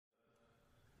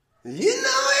You know who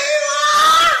you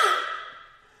are?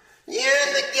 You're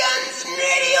in the Guns and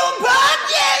Radio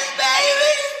Podcast,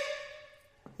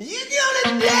 baby. You're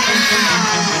gonna die.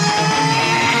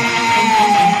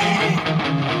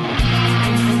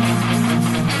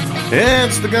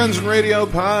 It's the Guns and Radio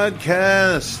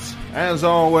Podcast. As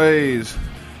always,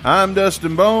 I'm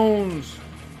Dustin Bones.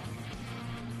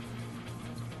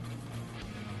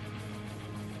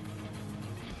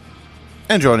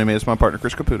 And joining me is my partner,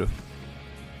 Chris Caputo.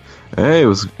 Hey,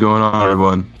 what's going on,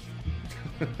 everyone?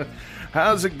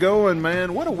 How's it going,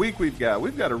 man? What a week we've got.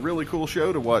 We've got a really cool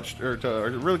show to watch, or a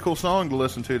really cool song to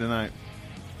listen to tonight.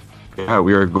 Yeah,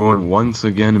 we are going once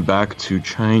again back to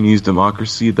Chinese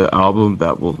Democracy, the album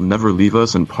that will never leave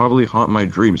us and probably haunt my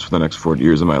dreams for the next 40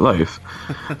 years of my life.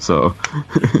 So,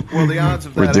 well, the odds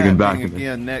of we're that digging happening back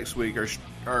again next week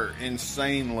are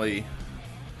insanely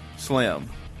slim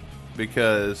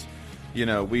because, you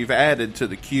know, we've added to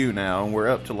the queue now, and we're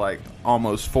up to like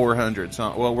almost 400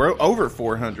 songs. Well, we're over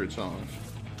 400 songs.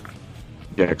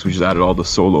 Yeah, because we just added all the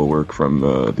solo work from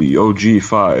the OG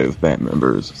 5 band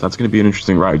members. So that's going to be an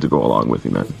interesting ride to go along with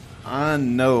you, man. I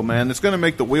know, man. It's going to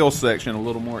make the wheel section a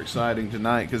little more exciting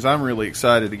tonight because I'm really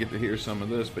excited to get to hear some of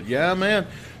this. But yeah, man,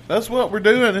 that's what we're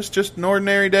doing. It's just an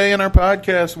ordinary day in our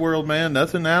podcast world, man.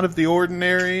 Nothing out of the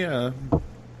ordinary. Yep.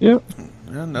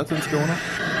 Yeah, nothing's going on.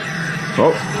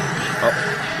 Oh.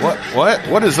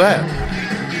 What is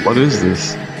that? What is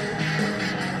this?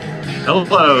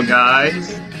 Hello,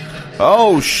 guys.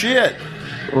 Oh, shit.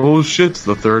 Oh, shit, it's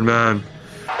the third man. Is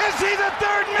he the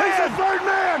third man? He's the third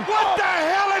man. What the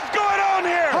hell is going on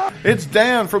here? It's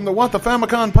Dan from the What the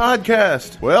Famicom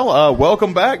podcast. Well,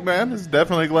 welcome back, man. It's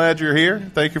definitely glad you're here.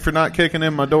 Thank you for not kicking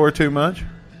in my door too much.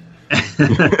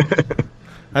 I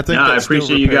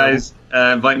appreciate you guys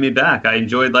inviting me back. I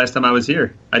enjoyed last time I was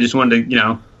here. I just wanted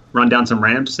to, run down some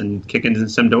ramps and kick into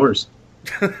some doors.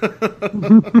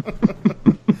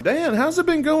 Dan, how's it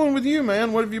been going with you,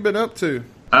 man? What have you been up to?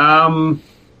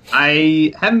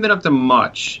 I haven't been up to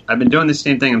much. I've been doing the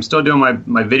same thing. I'm still doing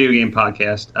my video game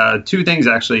podcast. Two things,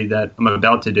 actually, that I'm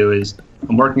about to do is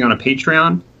I'm working on a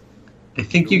Patreon. I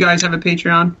think you guys have a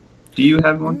Patreon. Do you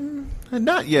have one?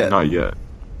 Not yet. Not yet.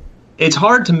 It's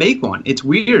hard to make one. It's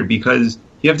weird because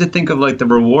you have to think of, like, the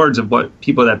rewards of what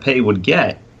people that pay would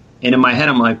get. And in my head,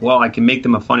 I'm like, well, I can make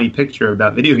them a funny picture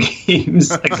about video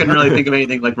games. I couldn't really think of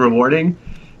anything, like, rewarding.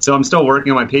 So I'm still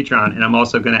working on my Patreon, and I'm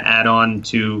also going to add on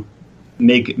to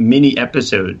make mini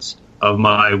episodes of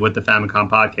my What the Famicom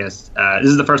podcast.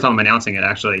 This is the first time I'm announcing it,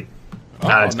 actually.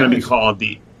 It's going to be called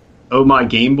the Oh My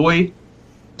Game Boy.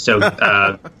 So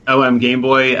OM Game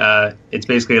Boy, it's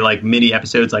basically like mini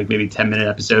episodes, like maybe 10-minute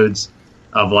episodes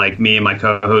of like me and my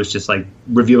co-host just like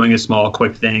reviewing a small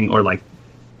quick thing or like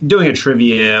doing a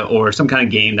trivia or some kind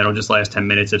of game that'll just last 10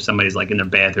 minutes if somebody's like in their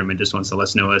bathroom and just wants to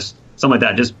listen to us. Something like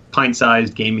that, just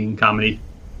pint-sized gaming comedy.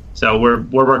 So we're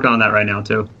working on that right now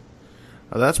too.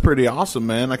 Oh, that's pretty awesome,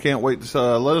 man. I can't wait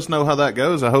to let us know how that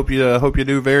goes. I hope you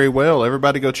do very well.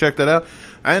 Everybody go check that out.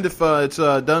 And if it's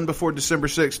done before December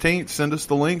 16th, send us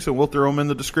the links and we'll throw them in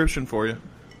the description for you.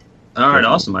 All right,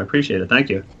 awesome. I appreciate it. Thank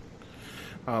you.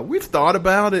 We've thought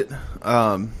about it.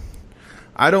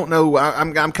 I don't know.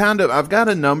 I've got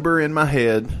a number in my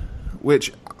head,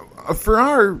 which for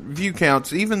our view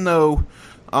counts, even though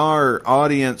our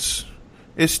audience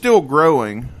is still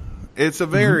growing, it's a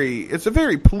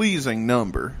very pleasing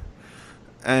number.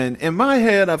 And in my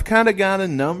head, I've kind of got a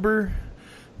number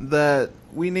that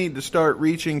we need to start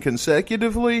reaching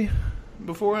consecutively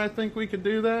before I think we could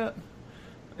do that.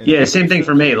 Yeah, same thing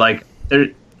for me. Like,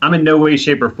 I'm in no way,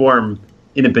 shape, or form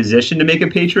in a position to make a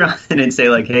Patreon and say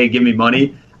like, hey, give me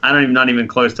money. Not even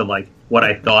close to like what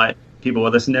I thought people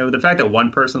would listen to. The fact that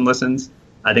one person listens,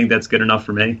 I think that's good enough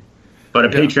for me. But a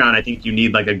Patreon, I think you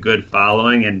need like a good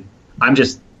following. And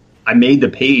I made the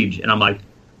page and I'm like,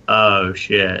 oh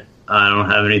shit, I don't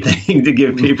have anything to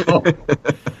give people.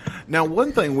 Now,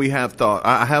 one thing I have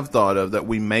thought of that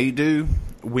we may do,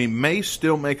 we may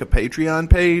still make a Patreon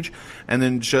page and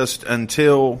then just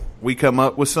until we come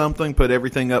up with something, put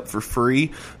everything up for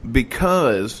free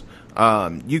because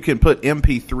you can put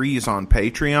MP3s on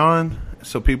Patreon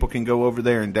so people can go over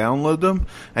there and download them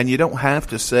and you don't have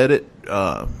to set it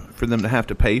for them to have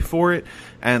to pay for it.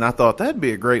 And I thought that'd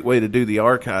be a great way to do the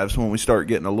archives when we start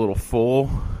getting a little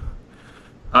full.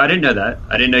 I didn't know that.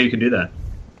 I didn't know you could do that.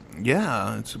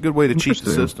 Yeah, it's a good way to cheat the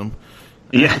system.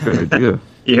 Yeah. Good idea.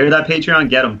 You hear that, Patreon?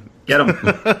 Get them.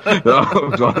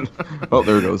 Oh,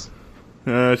 there it goes.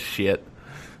 Shit.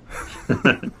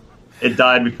 It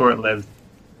died before it lived.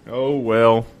 Oh,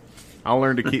 well. I'll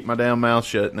learn to keep my damn mouth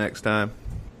shut next time.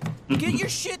 Get your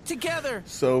shit together.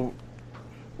 So,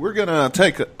 we're going to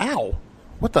take a... Ow!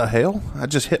 What the hell? I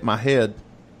just hit my head.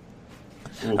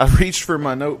 Ooh. I reached for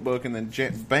my notebook and then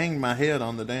banged my head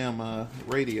on the damn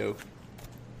radio.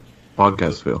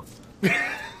 Podcast fail.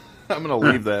 I'm going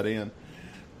to leave that in.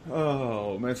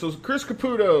 Oh, man. So, Chris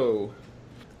Caputo,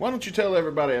 why don't you tell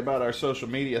everybody about our social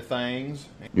media things?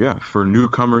 Yeah, for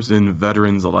newcomers and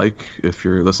veterans alike, if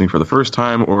you're listening for the first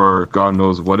time or God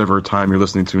knows whatever time you're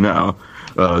listening to now,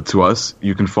 to us,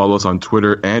 you can follow us on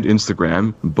Twitter and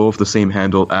Instagram, both the same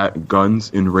handle at Guns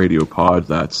in Radio Pod.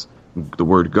 That's the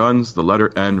word guns, the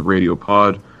letter N, Radio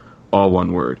Pod, all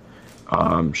one word.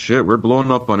 We're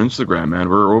blowing up on Instagram, man.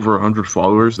 We're over 100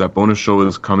 followers. That bonus show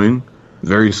is coming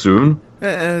very soon.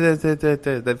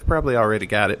 They've probably already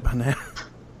got it by now.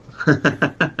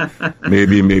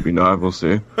 Maybe not. We'll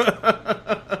see.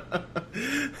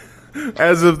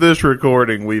 As of this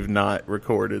recording, we've not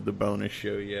recorded the bonus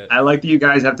show yet. I like that you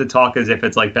guys have to talk as if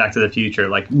it's like Back to the Future.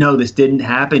 Like, no, this didn't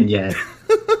happen yet.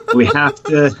 We have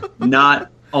to not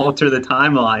alter the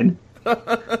timeline.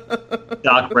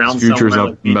 Doc Brown's Future's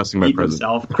somewhere out messing my meeting present.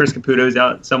 himself. Chris Caputo's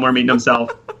out somewhere meeting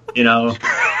himself. You know,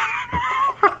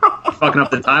 fucking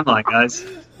up the timeline, guys.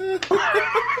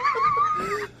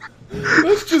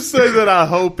 Let's just say that I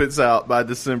hope it's out by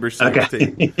December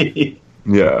 17th. Okay.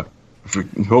 Yeah,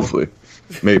 hopefully,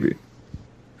 maybe.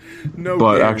 No,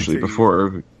 But guarantee. actually, before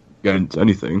we get into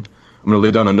anything, I'm going to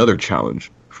lay down another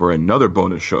challenge for another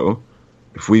bonus show.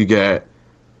 If we get,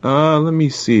 let me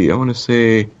see, I want to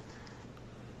say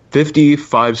 50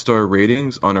 5-star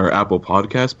ratings on our Apple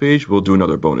Podcast page, we'll do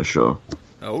another bonus show.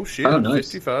 Oh shit! Oh,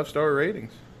 nice. 55-star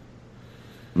ratings.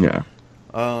 Yeah.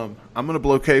 I'm gonna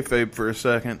blow kayfabe for a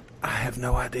second. I have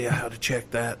no idea how to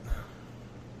check that.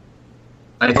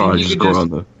 I think Oh, you just could go just. on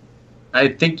the. I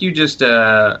think you just.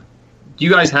 Do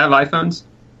you guys have iPhones?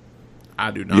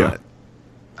 I do not. Yeah.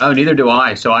 Oh, neither do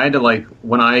I. So I had to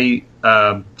when I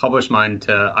published mine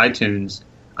to iTunes,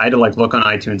 I had to look on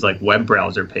iTunes web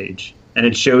browser page, and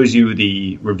it shows you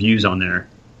the reviews on there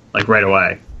right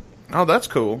away. Oh, that's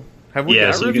cool. Have we Yeah,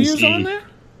 got so you can reviews see- on there?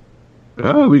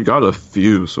 We got a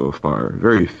few so far.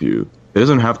 Very few. It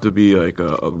doesn't have to be a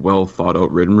well thought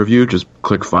out written review. Just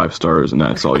click 5 stars, and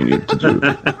that's all you need to do.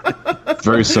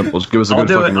 Very simple. Just give us a I'll good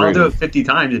do it. fucking I'll do rating. it 50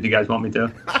 times if you guys want me to.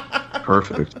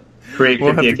 Perfect. Create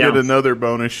We'll 50 have to accounts. get another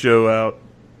bonus show out.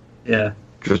 Yeah.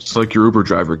 Just like your Uber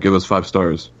driver, give us 5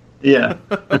 stars. Yeah.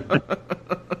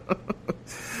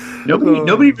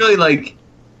 Nobody really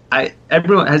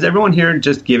everyone here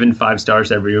just given 5 stars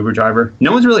to every Uber driver?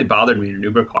 No one's really bothered me in an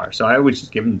Uber car, so I always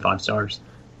just give them 5 stars.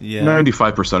 Yeah.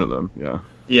 95% of them, yeah.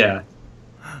 Yeah.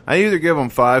 I either give them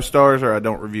 5 stars or I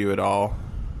don't review at all.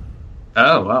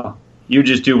 Oh, wow. You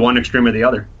just do one extreme or the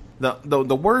other.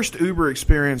 The worst Uber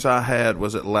experience I had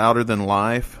was at Louder Than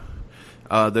Life.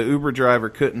 The Uber driver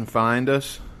couldn't find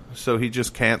us, so he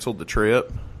just canceled the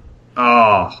trip.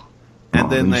 Oh. And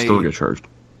then you they still get charged.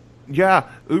 Yeah,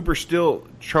 Uber still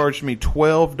charged me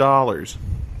 $12.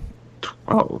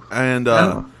 Oh. And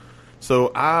Oh.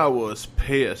 so I was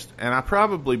pissed. And I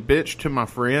probably bitched to my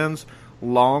friends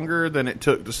longer than it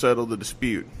took to settle the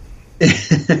dispute.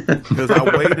 Because I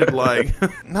waited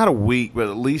not a week, but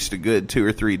at least a good 2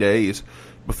 or 3 days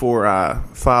before I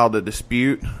filed a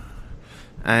dispute.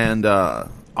 And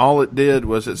all it did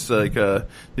was it's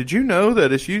did you know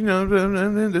that if you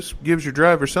know, this gives your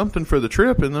driver something for the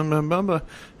trip? And then blah, blah, blah.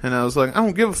 And I was like, I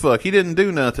don't give a fuck. He didn't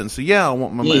do nothing. So yeah, I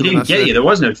want my money. He didn't get you. There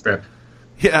was no trip.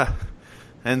 Yeah.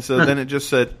 And so then it just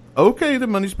said, okay, the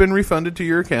money's been refunded to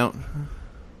your account.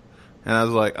 And I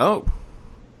was like, oh.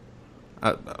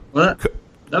 Well,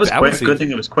 that was That quick. was Good easy.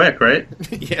 thing it was quick, right?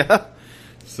 Yeah.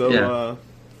 So, Yeah.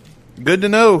 Good to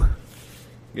know.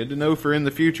 Good to know for in the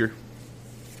future.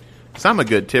 'Cause I'm a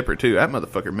good tipper, too. That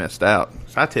motherfucker messed out.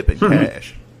 So I tip in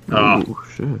cash. Oh. Oh,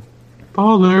 shit.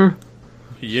 Baller.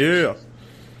 Yeah.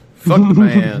 Fuck the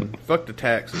man. Fuck the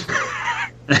taxes.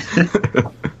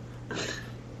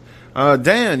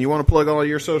 Dan, you want to plug all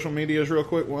your social medias real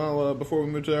quick before we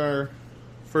move to our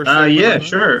first segment? Yeah,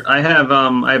 sure. I have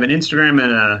an Instagram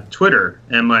and a Twitter,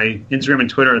 and my Instagram and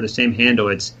Twitter are the same handle.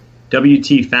 It's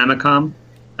WT Famicom.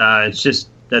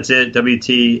 That's it.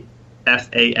 WT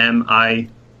FAMICOM.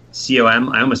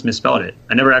 I almost misspelled it.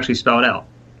 I never actually spelled it out.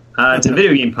 It's a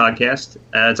video game podcast.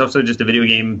 It's also just a video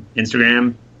game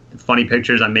Instagram. Funny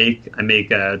pictures I make. I make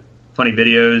funny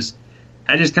videos.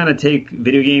 I just kind of take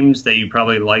video games that you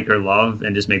probably like or love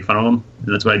and just make fun of them.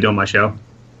 And that's what I do on my show.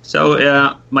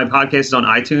 So my podcast is on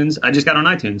iTunes. I just got on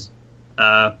iTunes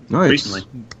Nice. recently.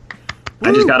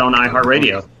 I just got on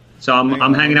iHeartRadio. So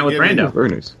I'm hanging out with Brando. Very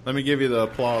nice. Let me give you the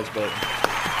applause button.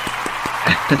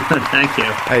 Thank you.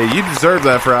 Hey, you deserve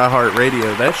that for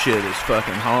iHeartRadio. That shit is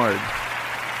fucking hard.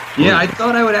 Yeah, I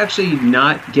thought I would actually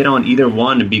not get on either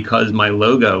one because my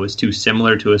logo is too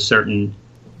similar to a certain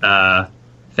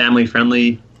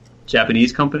family-friendly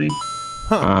Japanese company.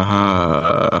 It's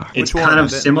Which one? kind I of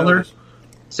didn't similar. notice.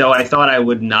 So I thought I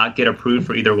would not get approved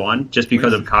for either one just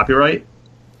because of copyright.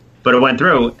 But it went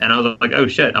through, and I was like, oh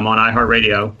shit, I'm on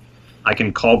iHeartRadio. I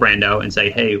can call Brando and say,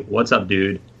 hey, what's up,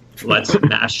 dude? Let's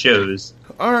mash shows.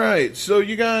 All right, so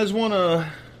you guys want to...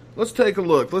 Let's take a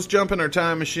look. Let's jump in our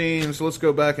time machines. Let's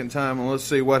go back in time and let's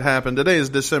see what happened. Today is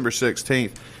December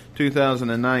 16th,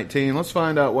 2019. Let's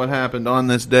find out what happened on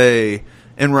this day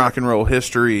in rock and roll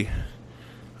history.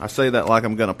 I say that like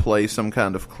I'm going to play some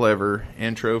kind of clever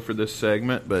intro for this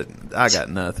segment, but I got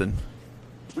nothing.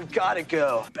 We gotta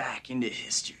go back into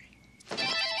history.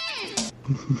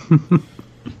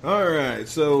 All right,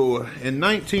 so in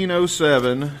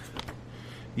 1907...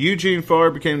 Eugene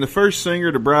Farr became the first singer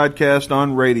to broadcast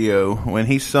on radio when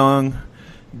he sung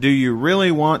 "Do You Really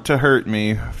Want to Hurt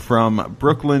Me" from the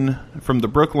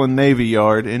Brooklyn Navy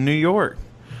Yard in New York.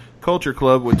 Culture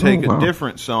Club would take a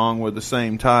different song with the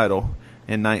same title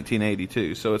in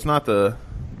 1982, so it's not the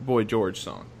Boy George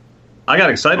song. I got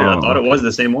excited. I thought it was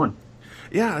the same one.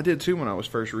 Yeah, I did too when I was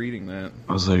first reading that.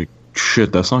 I was like,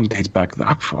 shit, that song dates back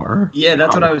that far? Yeah,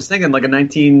 that's what I was thinking. Like a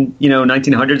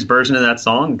 1900s version of that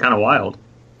song. Kind of wild.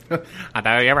 Do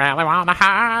you really want to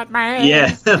hurt me?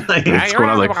 Yeah. Like, It's going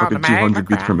on like fucking 200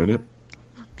 beats per minute.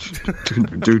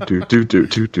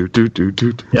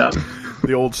 yeah.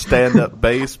 The old stand-up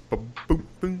bass. Boom, boom,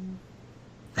 boom.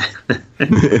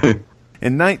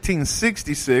 In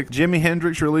 1966, Jimi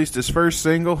Hendrix released his first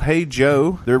single, "Hey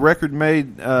Joe." The record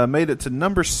made it to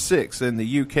number 6 in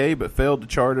the UK, but failed to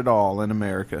chart at all in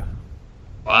America.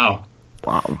 Wow.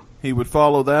 Wow. He would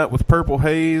follow that with "Purple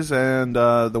Haze" and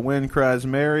 "The Wind Cries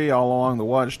Mary," "All Along the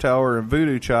Watchtower," and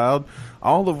 "Voodoo Child,"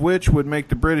 all of which would make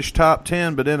the British top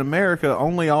 10, but in America,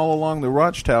 only "All Along the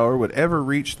Watchtower" would ever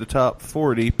reach the top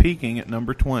 40, peaking at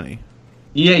number 20.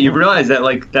 Yeah, you realize that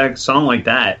like that song like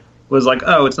that was like,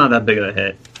 oh, it's not that big of a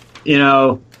hit. You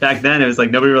know, back then it was like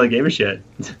nobody really gave a shit.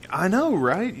 I know,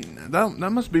 right? That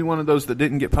must be one of those that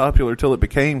didn't get popular till it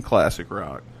became classic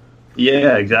rock.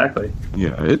 Yeah, exactly.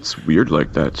 Yeah, it's weird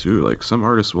like that too. Like some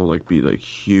artists will like be like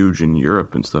huge in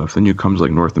Europe and stuff. Then you come to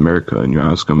like North America and you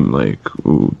ask them like,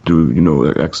 "Ooh, do you know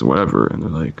X or whatever?" And they're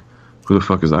like, "Who the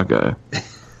fuck is that guy?"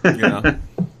 Yeah.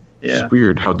 Yeah. It's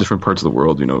weird how different parts of the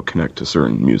world, connect to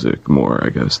certain music more, I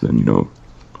guess, than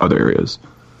other areas.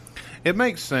 It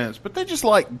makes sense, but they just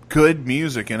like good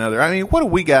music in other. I mean, what do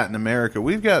we got in America?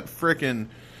 We've got frickin'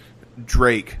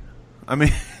 Drake. I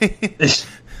mean,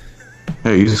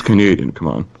 Hey, he's Canadian. Come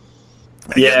on.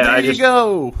 Yeah, there you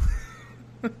go.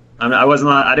 I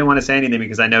didn't want to say anything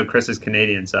because I know Chris is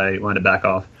Canadian, so I wanted to back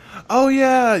off. Oh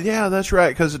yeah, that's right.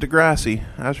 Because of Degrassi.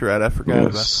 That's right. I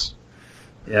forgot Yes.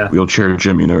 Yeah. Wheelchair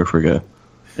Jimmy, never forget.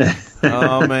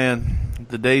 Oh man,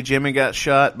 the day Jimmy got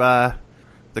shot by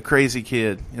the crazy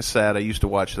kid. It's sad. I used to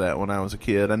watch that when I was a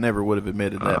kid. I never would have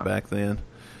admitted that back then.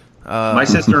 My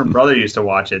sister and brother used to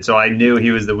watch it, so I knew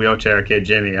he was the wheelchair kid,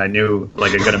 Jimmy. I knew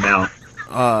like a good amount.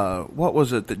 What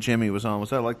was it that Jimmy was on? Was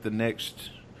that like the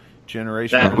Next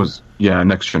Generation? That That was,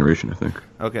 Next Generation, I think.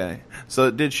 Okay, so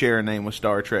it did share a name with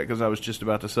Star Trek, because I was just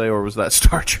about to say, or was that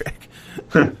Star Trek?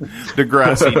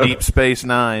 Degrassi, Deep Space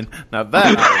Nine. Now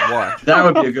that I would watch. That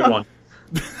would be a good one.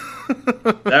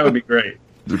 That would be great.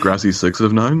 Degrassi 6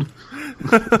 of 9?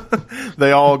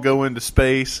 They all go into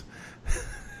space,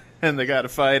 and they got to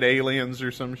fight aliens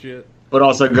or some shit. But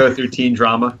also go through teen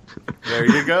drama. There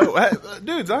you go. Hey,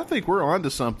 dudes, I think we're on to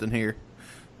something here.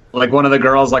 Like one of the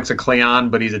girls likes a Cleon,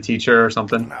 but he's a teacher or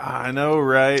something. I know,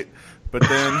 right? But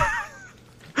then...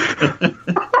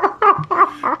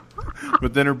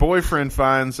 But then her boyfriend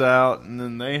finds out, and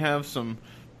then they have some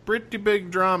pretty big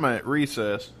drama at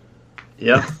recess.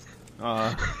 Yep.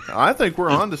 I think we're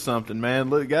on to something, man.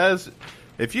 Look, guys,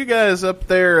 if you guys up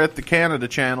there at the Canada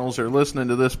channels are listening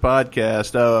to this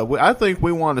podcast, I think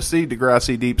we want to see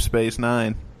Degrassi Deep Space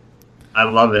Nine. I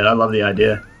love it. I love the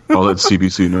idea. I'll let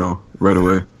CBC know right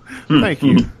away. Thank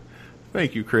you.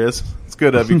 Thank you, Chris. It's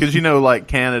good of you, because like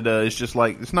Canada is just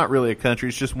like, it's not really a country,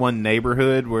 it's just one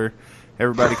neighborhood where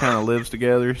everybody kind of lives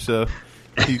together, so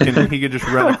he could just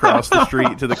run across the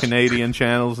street to the Canadian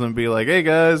channels and be like, "Hey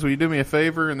guys, will you do me a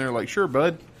favor?" And they're like, "Sure,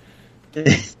 bud."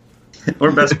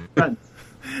 We're best friends.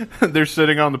 They're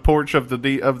sitting on the porch of the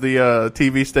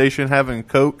TV station having a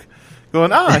Coke,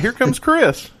 going, here comes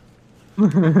Chris.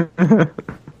 You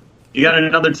got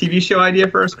another TV show idea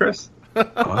for us, Chris?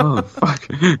 Oh, fuck.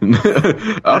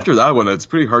 After that one, it's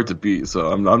pretty hard to beat,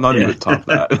 so I'm not even top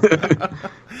that.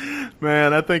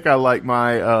 Man, I think I like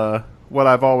my what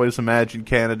I've always imagined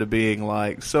Canada being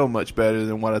like, so much better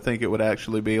than what I think it would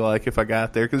actually be like if I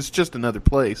got there, because it's just another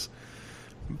place.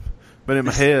 But in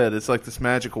my head, it's like this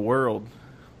magical world.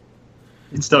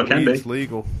 It still can be. It's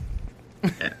legal.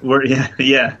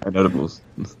 Yeah. And edibles.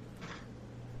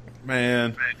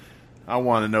 Man, I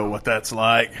want to know what that's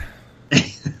like.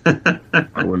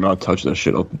 I would not touch that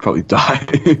shit. I'll probably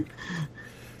die.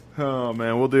 Oh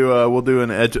man, we'll do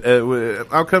an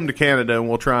I'll come to Canada and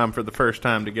we'll try them for the first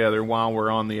time together while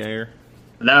we're on the air.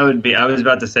 That would be. I was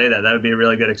about to say that. That would be a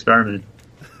really good experiment.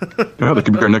 Yeah, that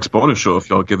could be our next bonus show if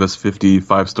y'all give us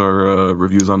 55-star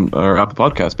reviews on our Apple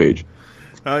Podcast page.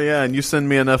 Oh yeah, and you send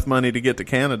me enough money to get to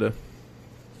Canada.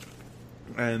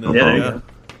 And there you go.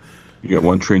 You get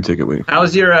one train ticket with you.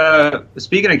 How's your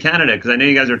speaking of Canada? Because I know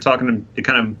you guys are talking. It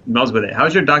kind of melds with it.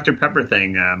 How's your Dr. Pepper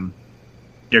thing?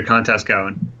 Your contest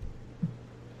going?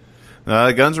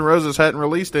 Guns N' Roses hadn't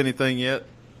released anything yet.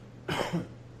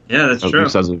 Yeah, that's true.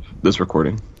 As of this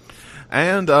recording.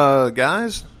 And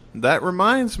guys, that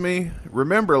reminds me.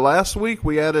 Remember, last week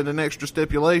we added an extra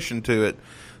stipulation to it.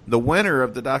 The winner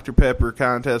of the Dr. Pepper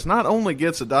contest not only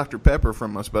gets a Dr. Pepper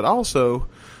from us, but also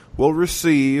will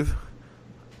receive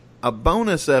a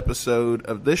bonus episode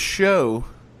of this show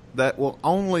that will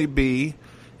only be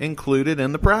included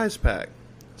in the prize pack.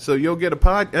 So you'll get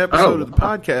a episode of the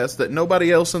podcast that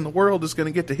nobody else in the world is going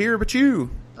to get to hear but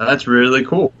you. That's really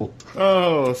cool.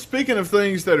 Oh, speaking of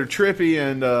things that are trippy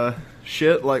and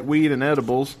shit like weed and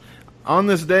edibles, on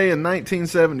this day in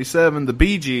 1977, the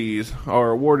Bee Gees are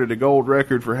awarded a gold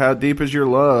record for How Deep Is Your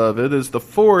Love. It is the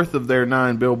fourth of their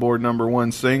 9 Billboard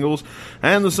 #1 singles,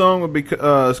 and the song would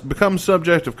become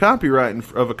subject of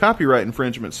a copyright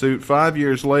infringement suit 5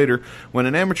 years later when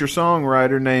an amateur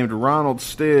songwriter named Ronald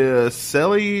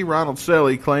Selly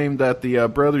claimed that the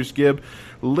brothers Gibb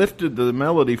lifted the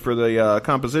melody for the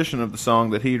composition of the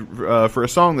song for a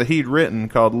song that he'd written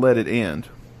called "Let It End."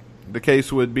 The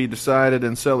case would be decided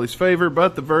in Selly's favor,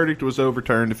 but the verdict was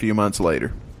overturned a few months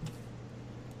later.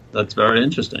 That's very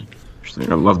interesting.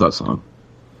 I love that song.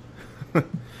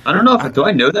 I don't know if do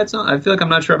I know that song? I feel like I'm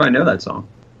not sure if I know that song.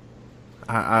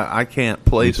 I can't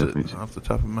place it off the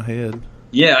top of my head.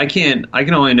 Yeah, I can't. I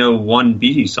can only know one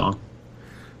Bee Gees song.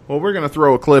 Well, we're going to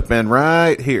throw a clip in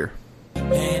right here.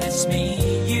 And it's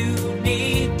me you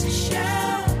need to show.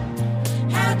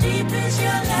 How deep is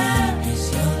your love?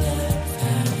 Is your love?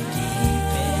 How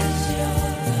deep is your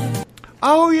love?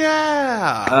 Oh,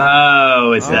 yeah!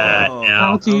 Oh, it's that now.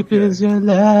 How deep is your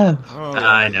love? Oh.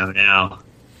 I know now.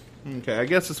 Okay, I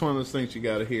guess it's one of those things you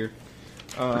got to hear.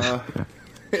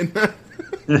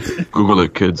 Google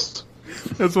it, kids.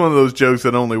 That's one of those jokes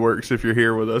that only works if you're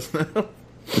here with us now.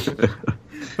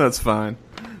 That's fine.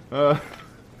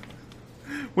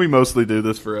 We mostly do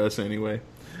this for us anyway.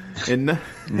 In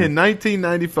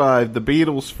 1995, the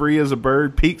Beatles' "Free as a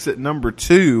Bird" peaks at number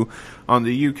 2 on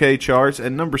the UK charts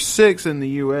and number 6 in the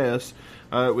US.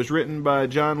 It was written by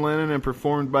John Lennon and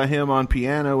performed by him on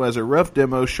piano as a rough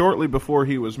demo shortly before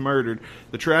he was murdered.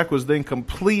 The track was then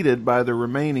completed by the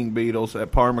remaining Beatles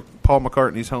at Paul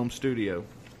McCartney's home studio.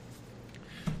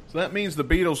 So that means the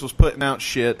Beatles was putting out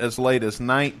shit as late as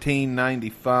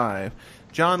 1995.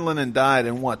 John Lennon died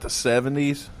in, what, the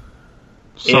 70s?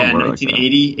 Yeah,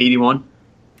 1980, 81.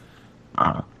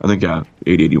 I think, 80,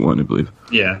 81, I believe.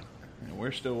 Yeah.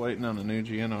 We're still waiting on a new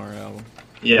GNR album.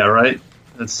 Yeah, right?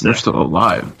 That's They're still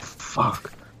alive.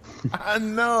 Fuck. I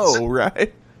know,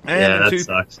 right? Yeah, that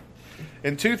sucks.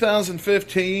 In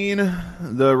 2015,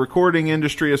 the Recording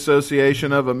Industry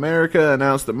Association of America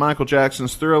announced that Michael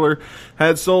Jackson's Thriller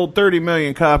had sold 30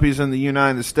 million copies in the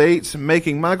United States,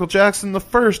 making Michael Jackson the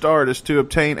first artist to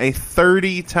obtain a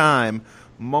 30-time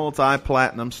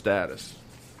multi-platinum status.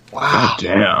 Wow. God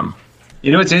damn.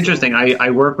 You know, it's interesting.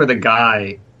 I work with a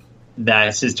guy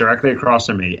that sits directly across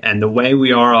from me, and the way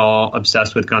we are all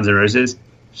obsessed with Guns N' Roses,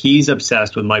 he's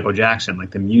obsessed with Michael Jackson,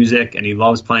 like the music, and he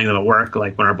loves playing it at work,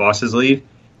 like when our bosses leave.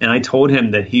 And I told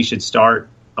him that he should start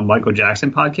a Michael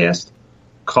Jackson podcast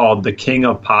called The King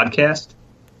of Podcast,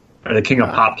 or The King of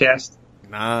Popcast.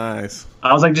 Nice.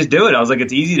 I was like, just do it. I was like,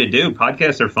 it's easy to do.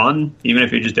 Podcasts are fun, even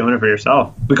if you're just doing it for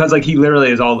yourself. Because like he literally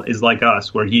is like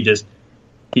us, where he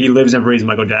lives and breathes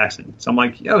Michael Jackson. So I'm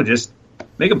like, yo, just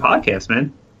make a podcast,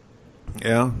 man.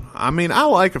 Yeah. I mean, I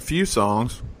like a few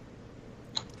songs.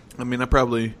 I mean, I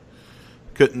probably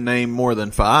couldn't name more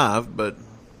than 5, but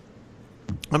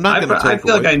I'm not going to take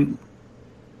away.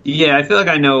 I feel like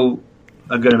I know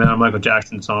a good amount of Michael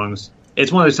Jackson songs.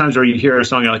 It's one of those times where you hear a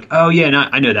song, you're like, oh yeah,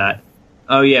 I know that.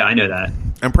 Oh yeah, I know that.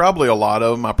 And probably a lot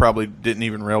of them I probably didn't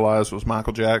even realize was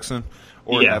Michael Jackson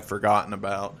or have forgotten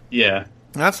about. Yeah.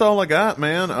 That's all I got,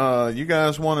 man. You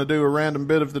guys want to do a random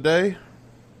bit of the day?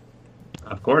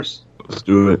 Of course. Let's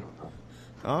do it.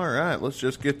 All right, let's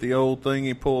just get the old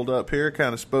thingy pulled up here.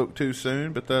 Kind of spoke too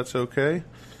soon, but that's okay.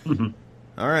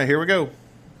 All right, here we go.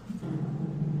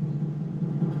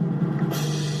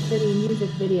 Shitty music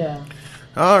video.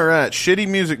 All right, shitty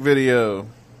music video.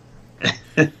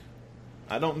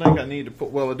 I don't think I need to put.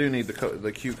 Well, I do need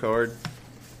the cue card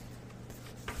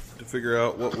to figure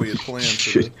out what we had planned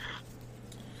for this.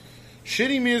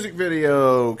 Shitty music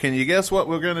video. Can you guess what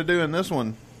we're going to do in this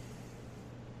one?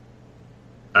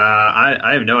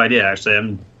 I have no idea,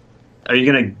 actually. Are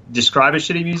you going to describe a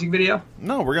shitty music video?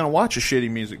 No, we're going to watch a shitty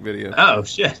music video. Oh,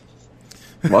 shit.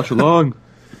 Watch along.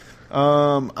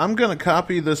 I'm going to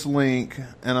copy this link,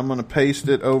 and I'm going to paste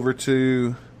it over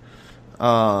to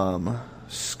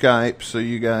Skype so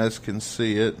you guys can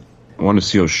see it. I want to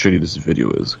see how shitty this video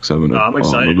is, because I'm I'm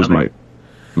excited. I'm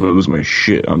gonna lose my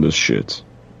shit on this shit.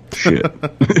 Shit.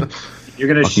 You're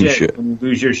going to Fucking shit and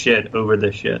lose your shit over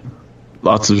this shit.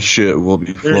 Lots of shit will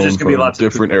be There's flown just going to be from lots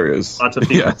different of people. areas. Lots of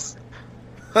people. Yes.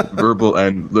 Verbal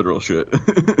and literal shit.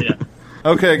 Yeah.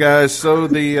 Okay, guys, so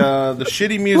the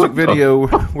shitty music video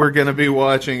we're going to be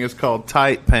watching is called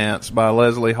Tight Pants by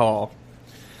Leslie Hall.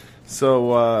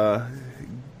 So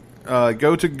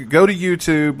go to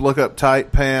YouTube, look up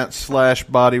Tight Pants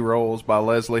 /Body Rolls by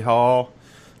Leslie Hall.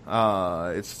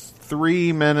 It's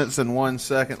 3 minutes and 1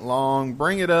 second long.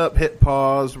 Bring it up, hit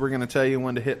pause. We're going to tell you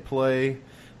when to hit play,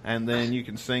 and then you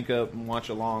can sync up and watch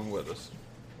along with us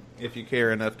if you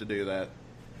care enough to do that.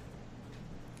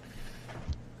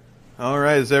 All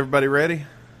right, is everybody ready?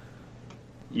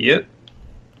 Yep.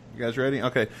 You guys ready?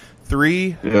 Okay.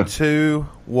 3, Yeah. 2,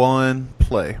 1,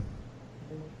 play.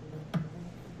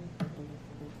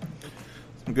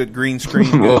 Some good green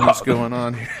screen goodness going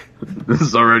on here. This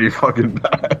is already fucking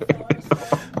bad.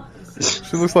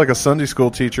 She looks like a Sunday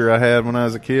school teacher I had when I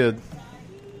was a kid.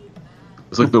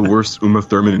 It's like the worst Uma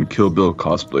Thurman and Kill Bill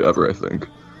cosplay ever, I think.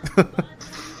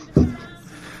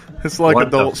 It's like What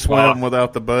the Adult Swim fuck?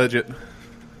 without the budget.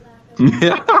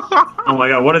 Yeah. Oh my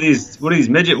god, what are these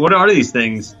midget? What are these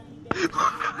things?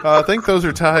 I think those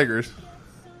are tigers.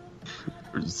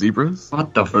 Or zebras?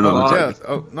 What the Or no, fuck? Yeah.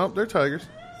 Oh, no, they're tigers.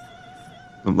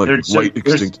 Like They're white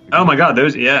extinct. oh my god,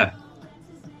 those, yeah.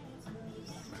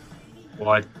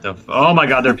 What the oh my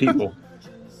god, they're people.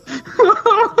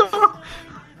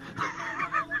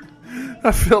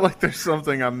 I feel like there's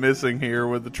something I'm missing here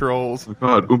with the trolls.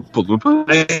 God, Oompa Loompa?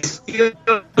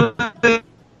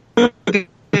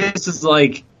 This is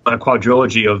like a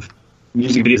quadrilogy of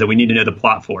music videos that we need to know the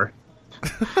plot for.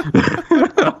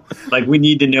 Like, we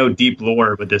need to know deep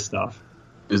lore with this stuff.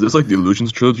 Is this like the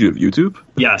Illusions trilogy of YouTube?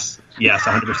 Yes,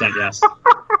 100% yes.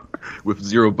 With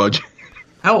zero budget?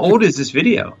 How old is this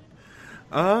video?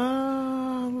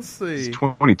 Let's see. It's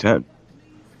 2010.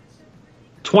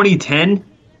 2010?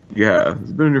 Yeah,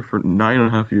 it's been here for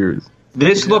 9.5 years.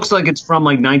 This looks like it's from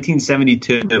like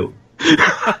 1972.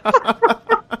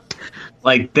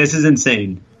 Like, this is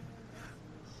insane.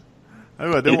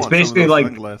 Oh, I do It's want basically some of those like-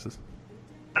 sunglasses.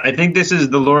 I think this is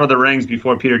the Lord of the Rings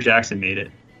before Peter Jackson made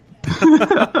it.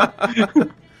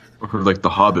 Or like The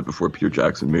Hobbit before Peter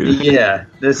Jackson made it. Yeah,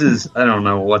 this is, I don't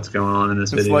know what's going on in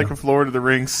this It's video. like if Lord of the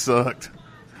Rings sucked.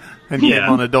 And Yeah. came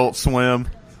on Adult Swim.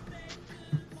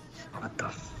 What the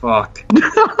fuck?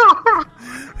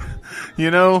 You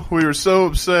know, we were so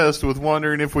obsessed with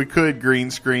wondering if we could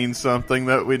green screen something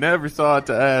that we never thought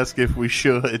to ask if we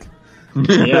should.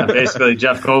 Yeah, basically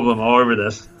Jeff Goldblum all over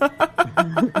this.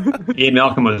 Ian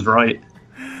Malcolm was right.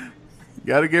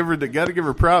 Gotta give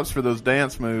her props for those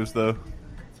dance moves, though.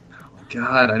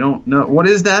 God, I don't know. What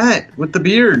is that with the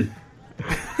beard?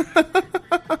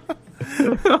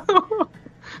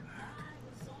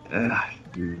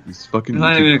 Dude, he's fucking. They're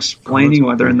not even explaining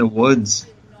why they're in the woods.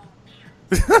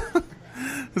 This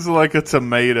is like a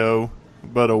tomato,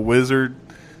 but a wizard.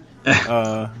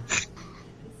 How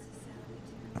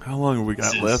long have we got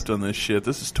This is- left on this shit?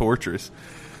 This is torturous.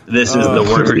 This is the 30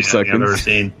 worst thing I've seconds. ever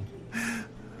seen.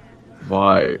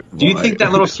 Why? Do you think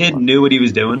that little kid knew what he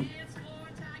was doing?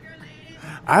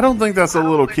 I don't think that's a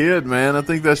little kid, man. I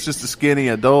think that's just a skinny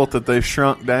adult that they've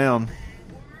shrunk down.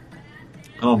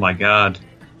 Oh my god.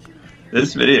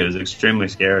 This video is extremely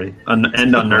scary and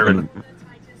unnerving.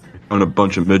 On a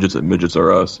bunch of midgets and midgets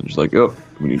are us, and just like, oh,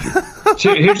 we need you.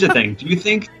 Here's the thing. Do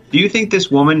you think this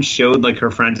woman showed like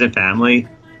her friends and family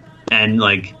and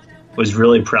like was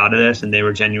really proud of this and they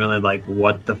were genuinely like,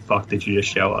 what the fuck did you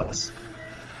just show us?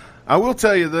 I will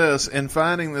tell you this, in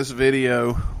finding this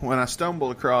video, when I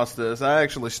stumbled across this, I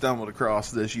actually stumbled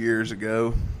across this years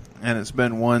ago, and it's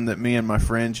been one that me and my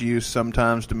friends use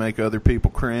sometimes to make other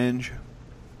people cringe.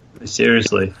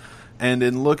 Seriously. And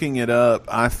in looking it up,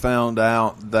 I found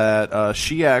out that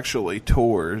she actually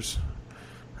tours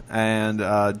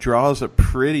and draws a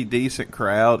pretty decent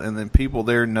crowd, and then people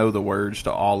there know the words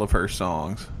to all of her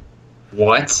songs.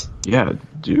 What? Yeah,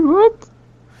 do what?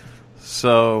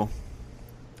 So,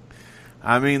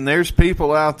 I mean, there's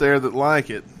people out there that like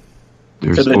it.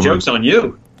 So the joke's on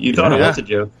you. You thought it Yeah. was a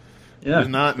joke. Yeah. It's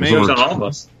not The me. joke's on all of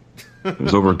us.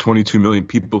 There's over 22 million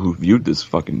people who viewed this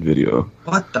fucking video.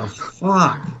 What the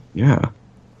fuck? Yeah.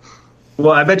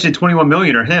 Well, I bet you 21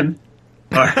 million are him.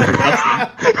 I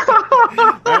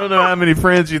don't know how many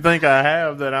friends you think I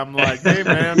have that I'm like, hey,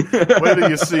 man, wait till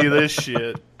you see this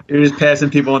shit. You're just passing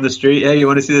people on the street. Hey, you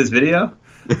want to see this video?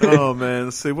 Oh man,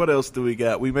 let's see, what else do we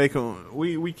got? We make them.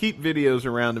 We keep videos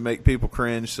around to make people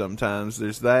cringe. Sometimes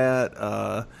there's that.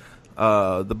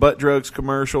 The butt drugs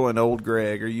commercial and Old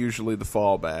Greg are usually the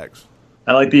fallbacks.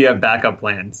 I like the backup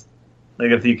plans.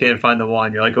 Like if you can't find the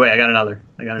one, you're like, wait, I got another.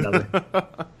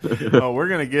 Oh, we're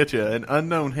gonna get you. And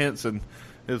Unknown Henson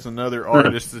is another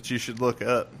artist that you should look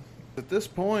up. At this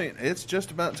point, it's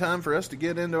just about time for us to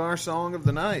get into our song of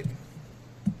the night.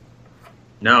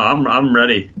 No, I'm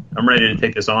ready. I'm ready to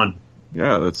take this on.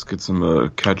 Yeah, let's get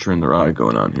some Catcher in the Rye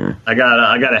going on here. I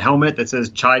got a helmet that says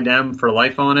Chai Dem for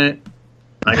life on it.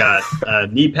 I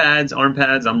got knee pads, arm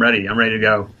pads. I'm ready. I'm ready to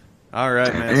go. All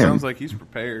right, man. Damn. Sounds like he's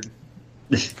prepared.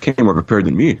 Came more prepared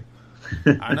than me.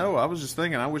 I know. I was just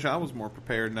thinking. I wish I was more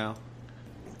prepared now.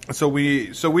 So we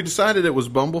decided it was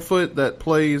Bumblefoot that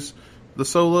plays the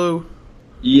solo.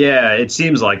 Yeah, it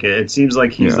seems like it. It seems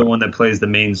like he's Yeah. the one that plays the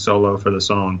main solo for the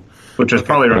song, which was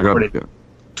probably recorded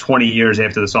 20 years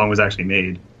after the song was actually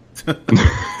made.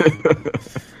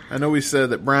 I know we said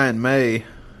that Brian May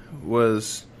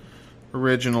was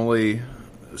originally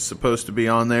supposed to be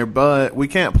on there, but we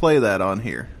can't play that on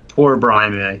here. Poor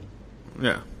Brian May.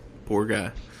 Yeah, poor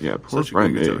guy. Yeah, poor Such a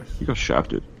Brian good May. choice. He got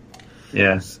shafted.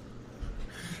 Yes.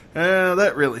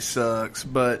 That really sucks.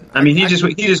 But I mean, he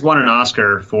just won an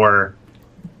Oscar for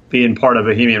being part of a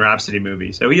Bohemian Rhapsody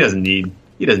movie, so he doesn't need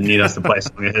us to play a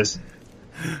song of his.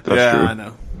 yeah, true. I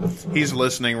know. He's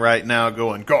listening right now,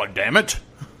 going, "God damn it!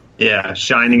 Yeah,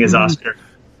 shining his Oscar.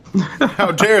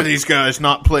 How dare these guys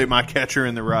not play my Catcher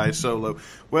in the Rye solo?"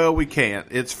 Well, we can't.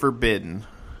 It's forbidden.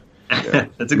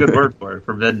 That's a good word for it.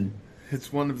 Forbidden.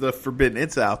 It's one of the forbidden.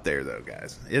 It's out there, though,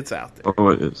 guys. It's out there Oh,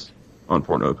 it is. On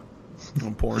Pornhub.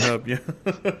 on Pornhub. Yeah.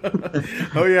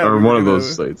 Oh yeah. Or we one were of gonna-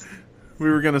 those sites. We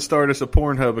were going to start us a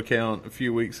Pornhub account a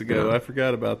few weeks ago. Yeah. I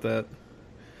forgot about that.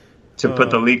 To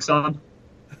put the leaks on.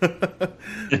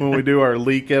 When we do our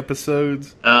leak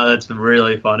episodes, That's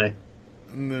really funny.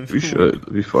 and then We should.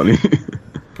 It'd be funny.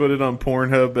 put it on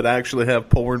Pornhub, but actually have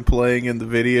porn playing in the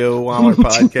video while our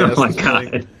podcast Oh my is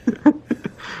playing.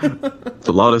 god. It's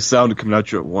a lot of sound coming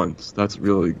at you at once. That's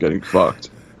really getting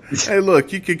fucked. Hey,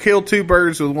 look, you could kill two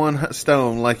birds with one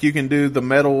stone. Like you can do the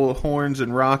metal horns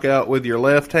and rock out with your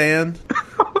left hand.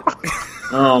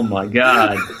 Oh my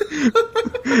god.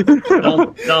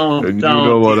 Don't And you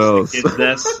know what teach else.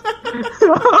 the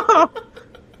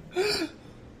kids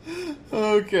this.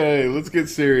 Okay, let's get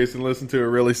serious and listen to a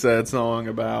really sad song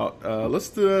about.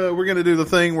 We're gonna do the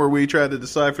thing where we try to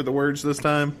decipher the words this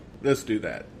time. Let's do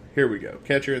that. Here we go.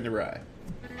 Catcher in the Rye.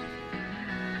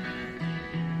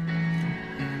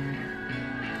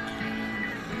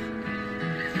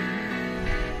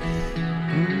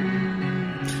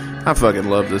 I fucking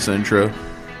love this intro.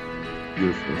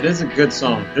 Beautiful. It is a good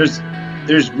song.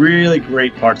 There's really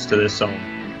great parts to this song.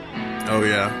 Oh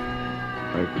yeah.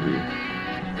 I agree.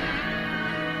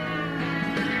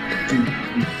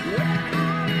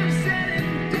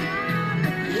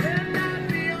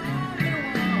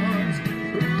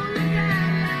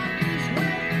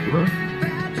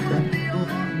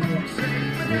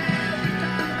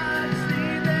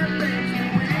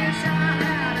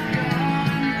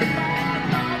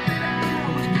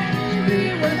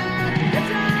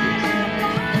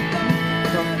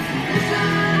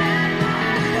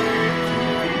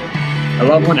 I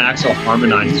love when Axel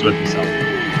harmonizes with himself.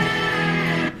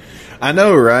 I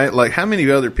know, right? Like, how many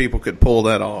other people could pull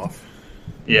that off?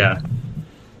 Yeah.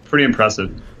 Pretty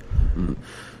impressive.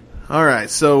 All right,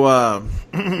 so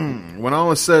when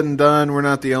all is said and done, we're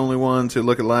not the only ones who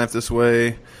look at life this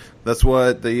way. That's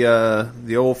what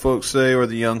the old folks say, or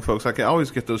the young folks. I can always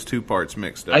get those two parts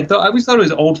mixed up. I always thought it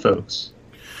was old folks.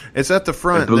 It's at the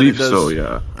front. I believe that it does, so,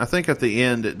 yeah. I think at the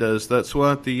end it does. That's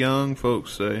what the young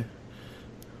folks say.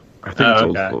 I think it's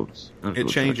old okay. folks. It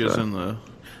changes in the.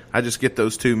 I just get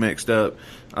those two mixed up.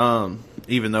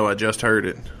 Even though I just heard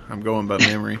it, I'm going by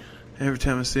memory. Every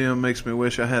time I see him, it makes me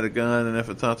wish I had a gun. And if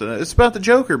I thought that, it's about the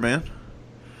Joker, man.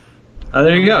 Oh,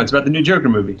 there you go. It's about the new Joker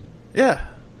movie. Yeah,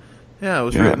 Yeah, it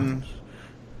was Yeah. written.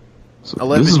 So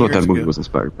 11 this is what years that movie ago. was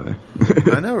inspired by.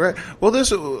 I know, right? Well,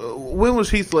 when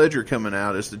was Heath Ledger coming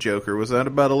out as the Joker? Was that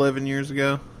about 11 years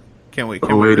ago? Can we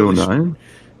 0809?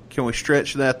 Can we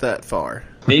stretch that far?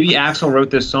 Maybe Axel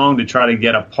wrote this song to try to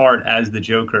get a part as the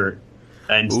Joker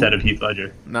instead of Heath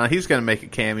Ledger. Nah, he's going to make a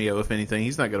cameo, if anything.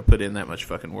 He's not going to put in that much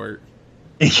fucking work.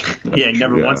 Yeah, he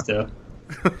never Yeah. wants to.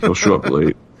 He'll show up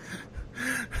late.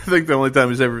 I think the only thing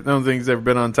he's ever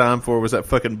been on time for was that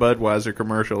fucking Budweiser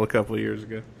commercial a couple of years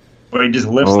ago. Where he just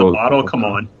lifts the bottle. Come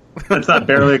on. That's not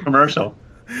barely a commercial.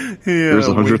 Yeah, Here's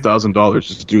 $100,000.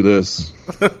 Just do this.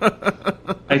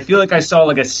 I feel like I saw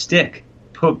like a stick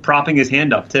propping his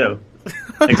hand up too.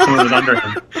 Like someone was under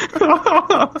him.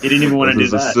 He didn't even want to do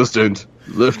His that. assistant,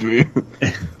 lift me.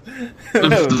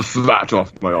 Lift the fat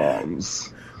off my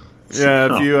arms.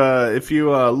 Yeah, if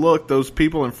you look, those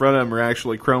people in front of him are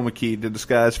actually chroma keyed to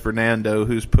disguise Fernando,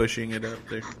 who's pushing it up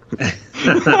there.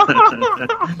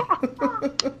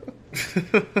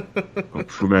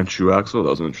 Fu Manchu Axel, that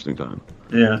was an interesting time.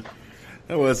 Yeah.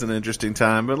 That was an interesting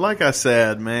time, but like I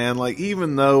said, man, like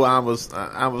even though I was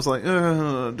like,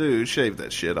 dude, shave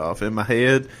that shit off in my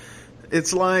head.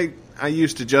 It's like I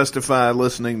used to justify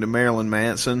listening to Marilyn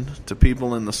Manson to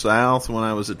people in the South when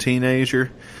I was a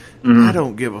teenager. Mm-hmm. I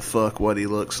don't give a fuck what he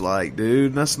looks like,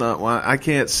 dude. That's not why I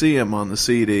can't see him on the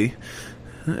CD.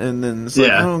 And then it's like,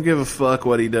 Yeah. I don't give a fuck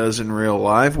what he does in real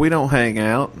life. We don't hang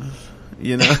out,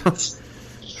 you know. Let's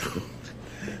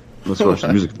watch the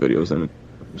music videos and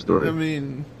story. I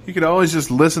mean, you could always just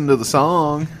listen to the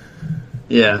song.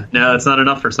 Yeah. No, that's not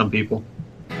enough for some people.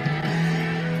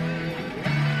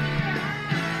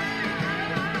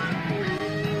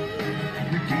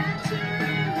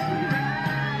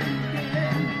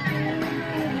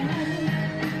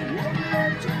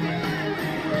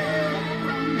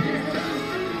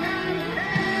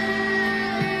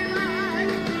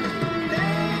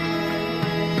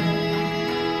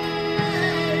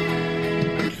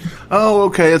 Oh,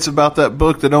 okay. It's about that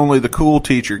book that only the cool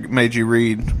teacher made you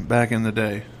read back in the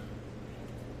day.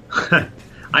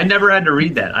 I never had to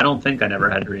read that. I don't think I never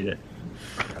had to read it.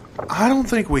 I don't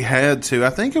think we had to. I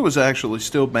think it was actually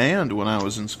still banned when I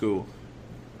was in school.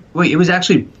 Wait, it was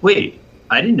actually. Wait,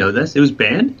 I didn't know this. It was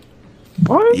banned.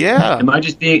 What? Yeah. Am I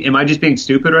just being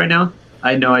stupid right now?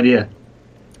 I had no idea.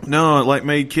 No, it like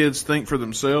made kids think for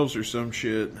themselves or some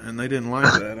shit, and they didn't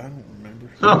like that. I don't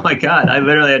remember. Oh my god, I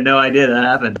literally had no idea that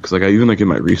happened. Because like I even like in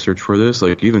my research for this,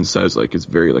 like it even says like it's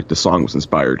very like the song was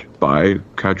inspired by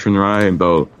Catcher in the Rye and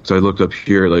Bo. So I looked up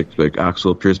here like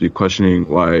Axel appears to be questioning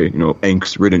why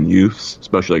angst-ridden youths,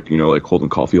 especially like Holden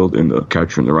Caulfield in the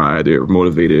Catcher in the Rye, they were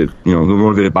motivated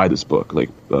by this book. Like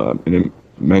and it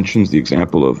mentions the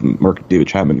example of Mark David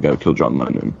Chapman, the guy who killed John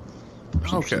Lennon.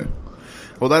 Okay.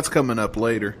 Well, that's coming up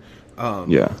later.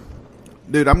 Yeah.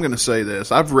 Dude, I'm going to say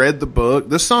this. I've read the book.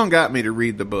 This song got me to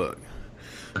read the book.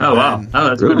 Oh wow,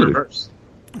 that's good Really? reverse.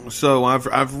 So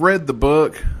I've read the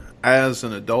book as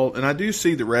an adult, and I do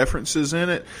see the references in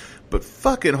it, but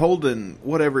fucking Holden,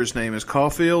 whatever his name is,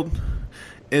 Caulfield,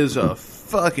 is a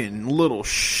fucking little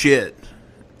shit.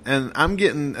 And I'm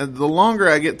getting, the longer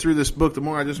I get through this book, the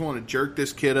more I just want to jerk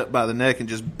this kid up by the neck and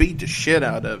just beat the shit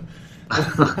out of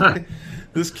him.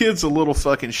 This kid's a little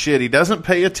fucking shit. He doesn't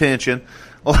pay attention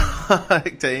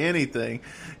like to anything.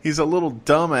 He's a little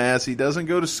dumbass. He doesn't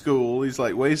go to school. He's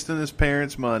like wasting his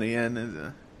parents' money,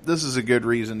 and this is a good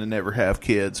reason to never have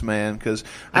kids, man, because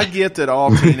I get that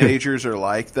all teenagers are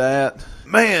like that.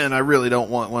 Man, I really don't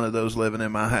want one of those living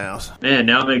in my house. Man,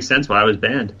 now it makes sense why I was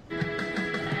banned.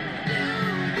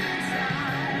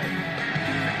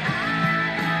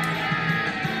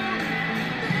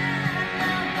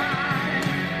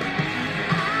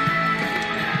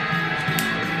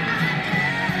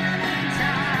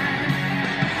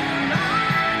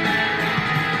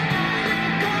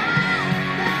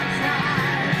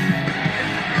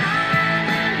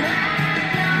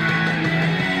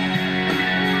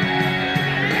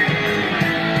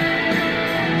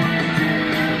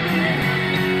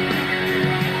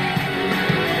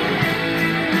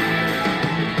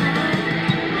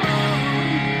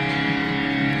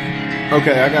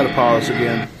 Okay, I gotta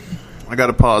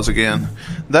pause again.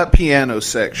 That piano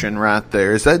section right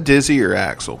there, is that Dizzy or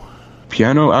Axel?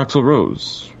 Piano Axl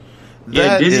Rose. Yeah,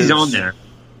 That Dizzy's is- on there.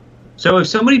 So if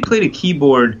somebody played a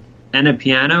keyboard and a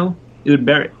piano, it would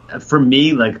be for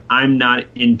me. Like I'm not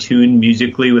in tune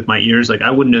musically with my ears. Like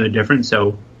I wouldn't know the difference.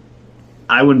 So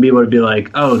I wouldn't be able to be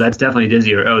like, oh, that's definitely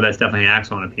Dizzy, or oh, that's definitely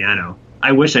Axl on a piano.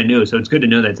 I wish I knew. So it's good to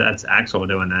know that that's Axl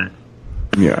doing that.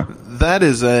 Yeah. That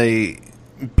is a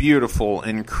beautiful,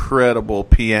 incredible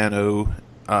piano.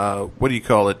 What do you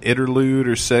call it? Interlude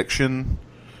or section?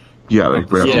 Yeah,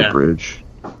 like right up Yeah. the bridge.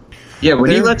 Yeah, when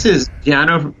he There- lets his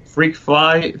piano freak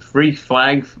flag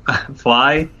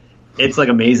fly, it's like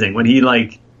amazing. When he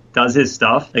like does his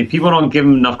stuff, like people don't give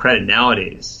him enough credit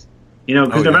nowadays. You know,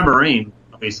 because Oh, yeah. November Rain,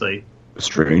 obviously,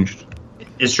 Estranged.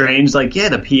 is strange. Like, yeah,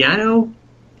 the piano,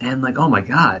 and like, oh my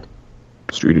god,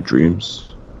 Street of Dreams.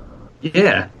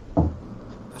 yeah.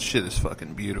 That shit is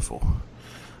fucking beautiful.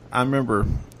 I remember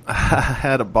I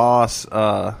had a boss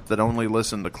that only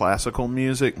listened to classical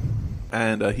music,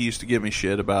 and he used to give me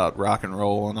shit about rock and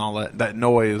roll and all that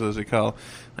noise, as he called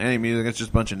it. Any music, it's just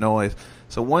a bunch of noise.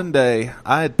 So one day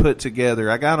I had put together,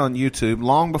 I got on YouTube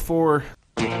long before,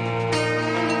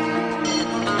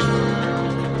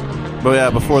 but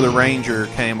yeah, before the Ranger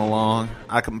came along,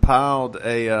 I compiled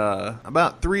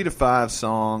about 3 to 5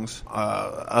 songs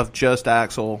of just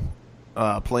Axl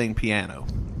playing piano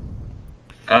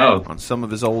Oh, on some of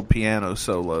his old piano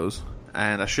solos.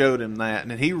 And I showed him that,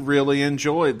 and he really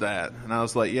enjoyed that. And I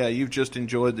was like, yeah, you've just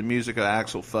enjoyed the music of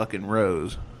Axl fucking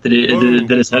Rose. did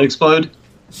his head explode?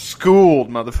 Schooled,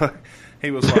 motherfucker. He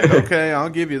was like, okay, I'll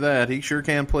give you that. He sure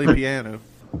can play piano.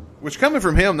 Which, coming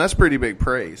from him, that's pretty big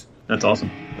praise. That's awesome.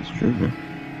 That's true, man.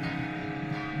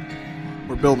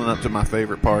 We're building up to my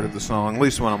favorite part of the song, at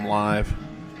least when I'm live.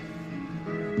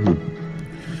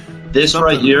 This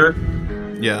right here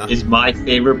Yeah. is my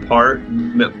favorite part.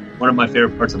 One of my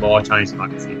favorite parts of all Chinese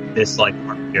democracy. This like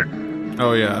part here.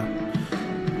 Oh, yeah.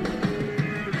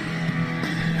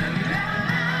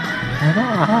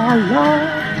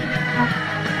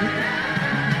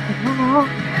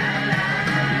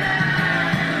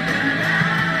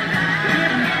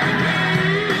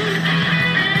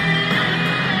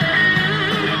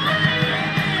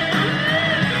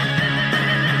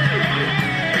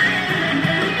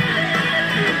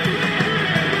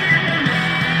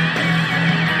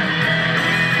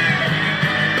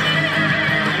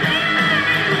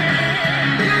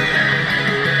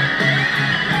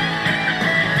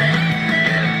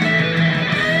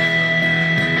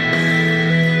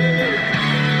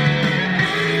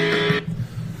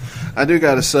 I do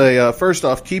got to say, first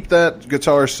off, keep that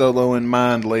guitar solo in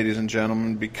mind, ladies and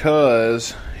gentlemen,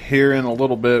 because here in a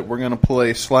little bit we're going to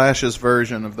play Slash's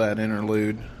version of that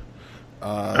interlude.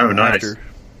 Oh, nice.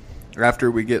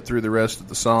 After we get through the rest of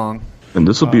the song. And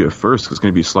this will be a first, 'cause it's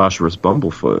going to be Slash vs.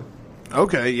 Bumblefoot.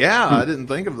 Okay, yeah, I didn't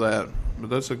think of that, but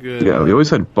that's a good... Yeah, we always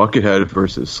had Buckethead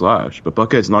versus Slash, but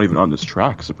Buckethead's not even on this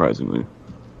track, surprisingly.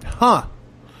 Huh.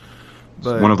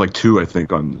 But, One of like 2, I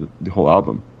think, on the whole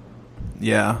album.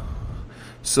 yeah.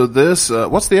 So this,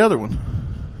 what's the other one?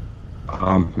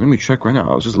 Let me check right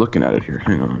now. I was just looking at it here.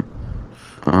 Hang on.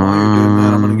 While you're doing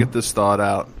that, I'm going to get this thought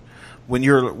out.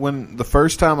 When the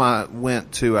first time I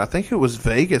went to, I think it was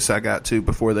Vegas I got to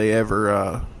before they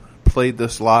ever played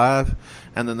this live,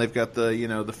 and then they've got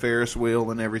the the Ferris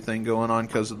wheel and everything going on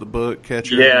because of the book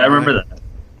Catcher. Yeah, I in the Rye. remember that.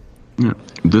 Yeah.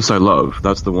 This I Love.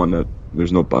 That's the one that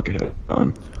there's no Buckethead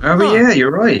on. Oh yeah,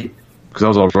 you're right. Because that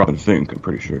was all Robin Thicke, I'm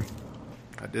pretty sure.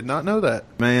 I did not know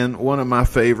that. Man, one of my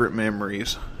favorite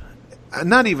memories,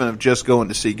 not even of just going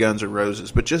to see Guns N'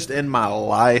 Roses, but just in my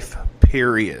life,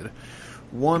 period.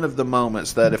 One of the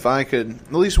moments that if I could,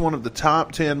 at least one of the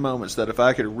top 10 moments that if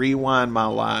I could rewind my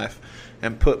life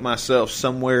and put myself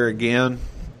somewhere again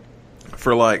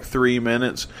for like 3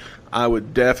 minutes, I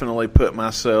would definitely put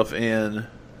myself in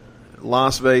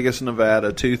Las Vegas,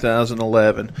 Nevada,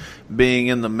 2011, being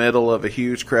in the middle of a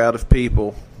huge crowd of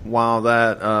people while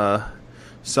that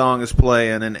song is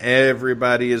playing and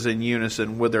everybody is in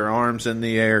unison with their arms in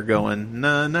the air going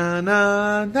na na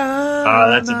na na. Oh,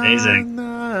 that's amazing.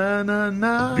 Na, na,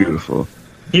 na. Beautiful.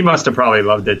 He must have probably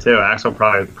loved it too. Axel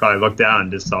probably looked down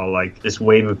and just saw like this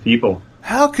wave of people.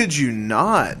 How could you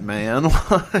not, man?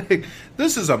 Like,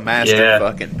 this is a master Yeah.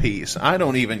 fucking piece. I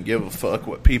don't even give a fuck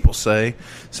what people say.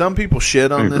 Some people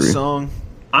shit on I this agree. song.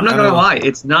 I'm not I gonna know. lie,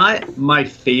 it's not my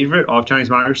favorite off Chinese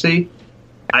Democracy.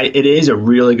 It is a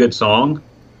really good song,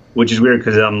 which is weird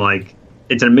because I'm like,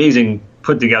 it's an amazing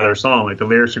put together song. Like the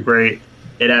lyrics are great.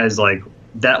 It has like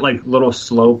that like little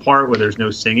slow part where there's no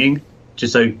singing,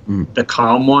 just like the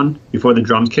calm one before the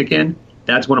drums kick in.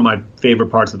 That's one of my favorite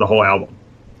parts of the whole album.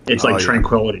 It's like Oh, yeah.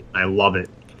 tranquility. I love it.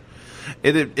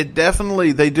 It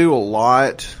definitely, they do a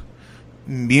lot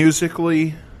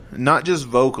musically, not just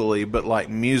vocally, but like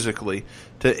musically,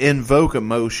 to invoke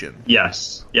emotion.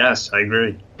 Yes, I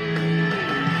agree.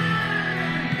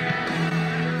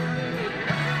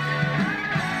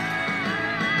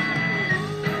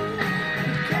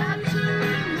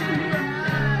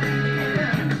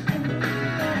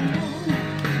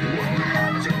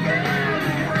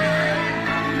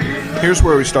 Here's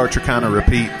where we start to kind of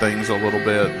repeat things a little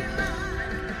bit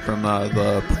from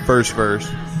the first verse.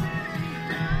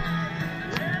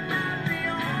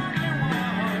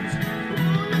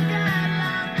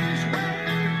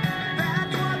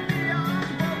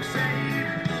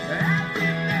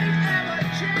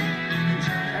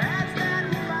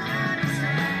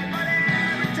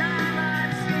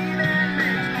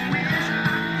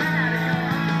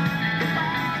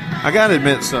 I gotta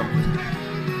admit something.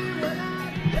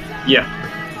 Yeah.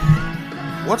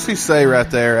 What's he say right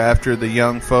there after the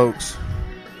young folks?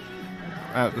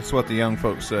 That's what the young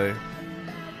folks say.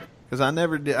 Because I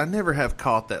never have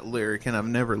caught that lyric, and I've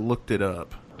never looked it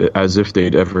up. As if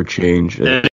they'd ever change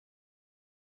it.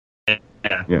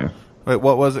 Yeah. Wait,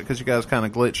 what was it? Because you guys kind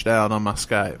of glitched out on my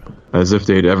Skype. As if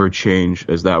they'd ever change,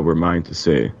 as that were mine to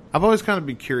say. I've always kind of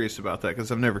been curious about that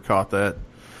because I've never caught that.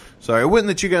 Sorry, it wasn't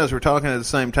that you guys were talking at the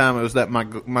same time. It was that my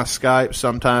Skype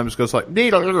sometimes goes like, and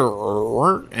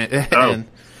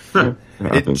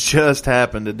it just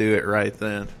happened to do it right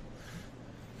then.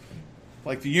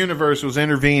 Like the universe was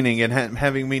intervening and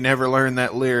having me never learn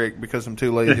that lyric because I'm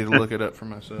too lazy to look it up for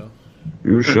myself.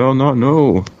 You shall not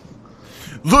know.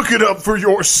 Look it up for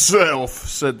yourself,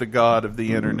 said the god of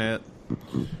the internet.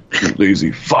 You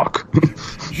lazy fuck.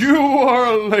 You are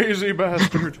a lazy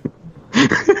bastard.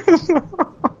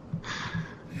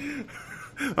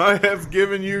 I have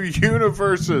given you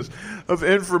universes of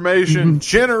information,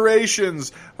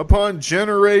 generations upon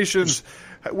generations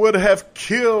would have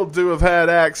killed to have had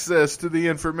access to the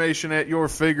information at your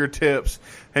fingertips,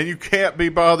 and you can't be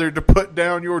bothered to put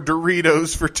down your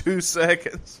Doritos for 2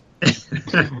 seconds.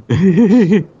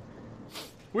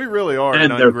 We really are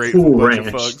an ungrateful Cool bunch Ranch.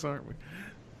 of fucks, aren't we?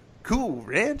 Cool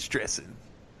Ranch dressing.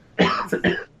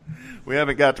 We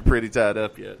haven't got to Pretty Tied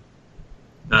Up yet.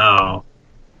 Oh.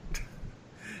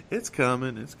 It's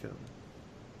coming. It's coming.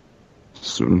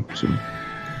 Soon.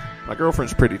 My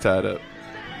girlfriend's pretty tied up.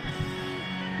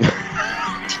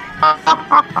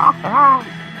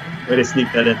 Way to sneak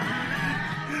that in.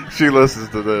 She listens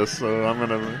to this, so I'm going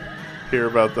to hear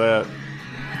about that.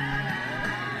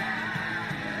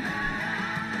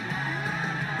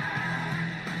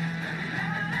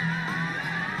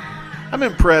 I'm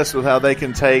impressed with how they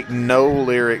can take no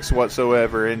lyrics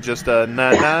whatsoever and just na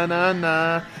na na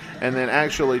na, and then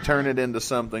actually turn it into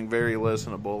something very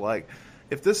listenable. Like,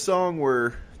 if this song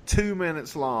were 2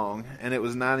 minutes long and it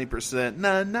was 90%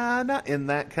 na na na in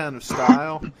that kind of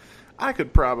style, I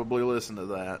could probably listen to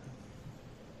that.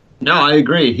 No, I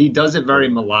agree. He does it very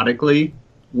melodically,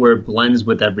 where it blends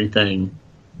with everything,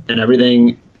 and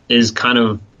everything is kind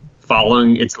of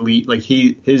following its lead. Like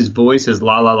his voice is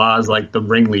la la la is like the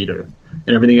ringleader,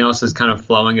 and everything else is kind of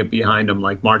flowing it behind him,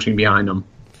 like marching behind him.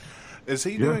 Is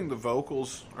he doing the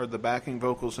vocals or the backing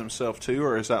vocals himself too,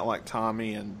 or is that like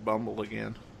Tommy and Bumble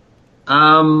again?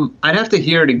 I'd have to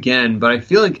hear it again, but I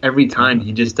feel like every time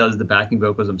he just does the backing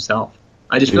vocals himself.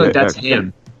 I just feel like that's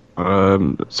him. Sorry,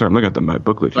 I'm looking at my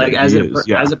booklet. Like here. as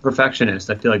He a perfectionist,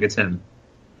 I feel like it's him.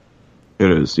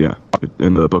 It is, yeah.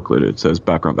 In the booklet, it says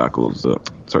background vocals.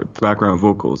 Background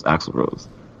vocals, Axl Rose.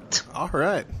 All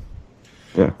right.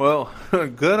 Yeah. Well,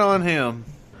 good on him.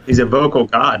 He's a vocal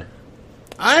god.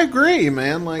 I agree,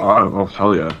 man. Like, Oh,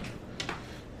 hell yeah.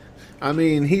 I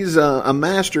mean, he's a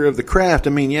master of the craft.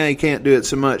 I mean, yeah, he can't do it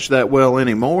so much that well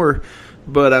anymore,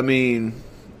 but I mean,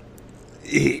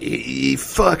 he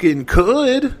fucking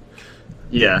could.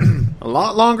 Yeah. A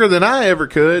lot longer than I ever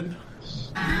could.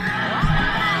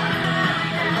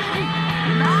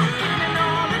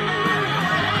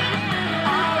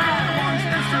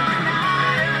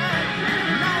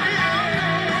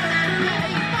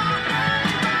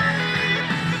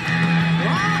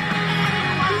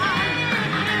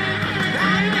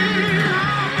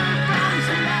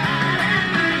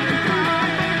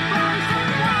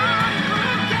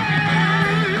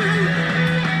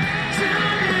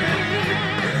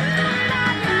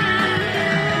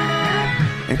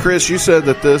 And Chris, you said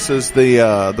that this is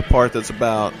the part that's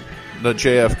about the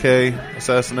JFK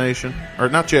assassination, or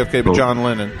not JFK, but John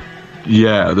Lennon.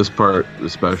 Yeah, this part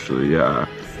especially, yeah.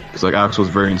 Because like Axl was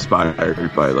very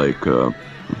inspired by like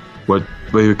what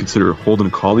they would consider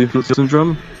Holden Caulfield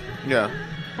syndrome. Yeah.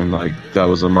 And like that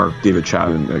was a mark David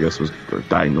Chapman, I guess, was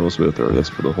diagnosed with, or that's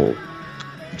for the whole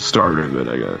start of it,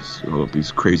 I guess. All of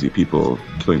these crazy people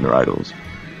killing their idols.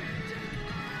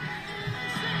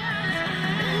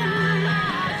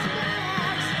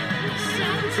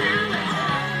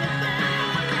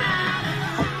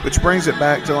 Which brings it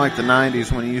back to like the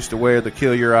 90s when he used to wear the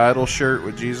Kill Your Idol shirt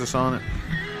with Jesus on it.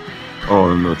 Oh,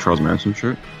 and the Charles Manson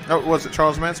shirt? Oh, was it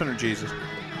Charles Manson or Jesus?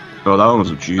 No, that one was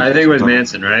with Jesus. I think it was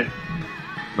Manson, right?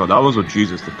 No, that was with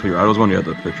Jesus. The Clear Idol was when you had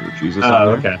the picture of Jesus.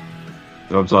 Oh, okay.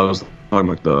 So I was talking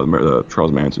like the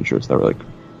Charles Manson shirts that were like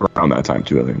around that time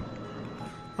too, I think.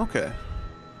 Okay.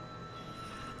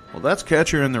 Well, that's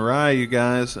Catcher in the Rye, you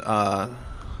guys.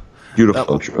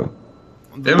 Beautiful intro.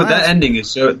 That ending's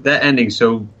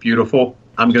so beautiful.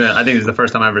 I think this is the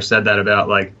first time I ever said that about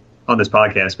like on this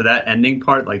podcast. But that ending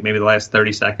part, like maybe the last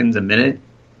 30 seconds, a minute,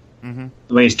 When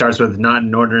he starts with "Not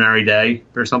an Ordinary Day"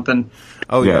 or something.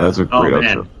 Oh Yeah, that's a Oh great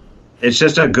man, outro. it's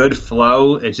just a good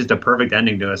flow. It's just a perfect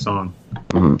ending to a song.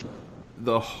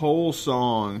 The whole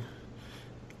song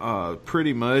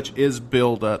pretty much is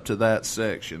build up to that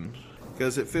section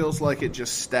because it feels like it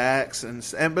just stacks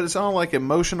but it's all like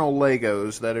emotional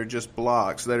Legos that are just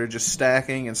blocks that are just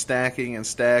stacking and stacking and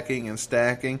stacking and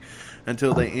stacking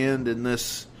until they end in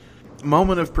this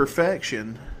moment of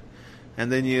perfection,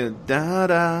 and then you da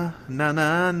da na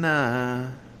na na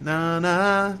na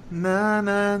na na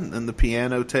na, and the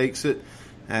piano takes it,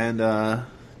 and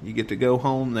you get to go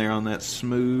home there on that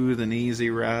smooth and easy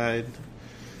ride.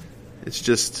 It's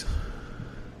just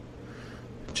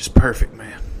perfect,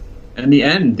 man. And the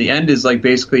end is like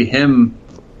basically him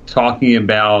talking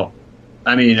about.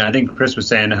 I mean, I think Chris was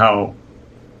saying how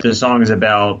the song is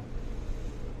about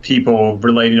people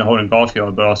relating to Holden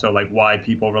Caulfield, but also like why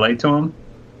people relate to him.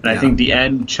 And I think the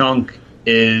end chunk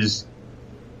is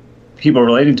people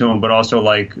relating to him, but also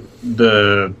like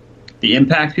the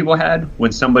impact people had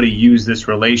when somebody used this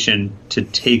relation to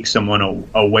take someone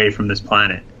away from this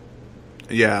planet.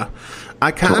 Yeah.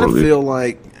 I kind of feel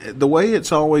like the way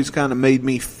it's always kind of made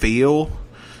me feel.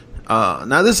 Now,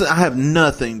 I have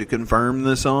nothing to confirm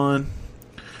this on,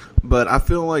 but I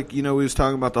feel like, he was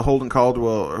talking about the Holden Caldwell,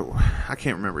 or I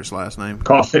can't remember his last name.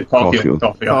 Caulfield.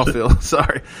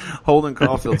 Sorry. Holden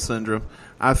Caulfield syndrome.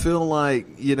 I feel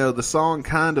like, the song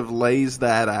kind of lays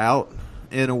that out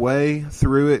in a way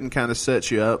through it and kind of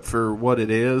sets you up for what it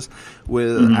is,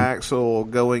 with Axl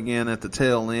going in at the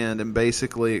tail end and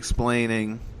basically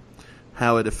explaining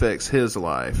how it affects his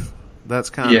life. That's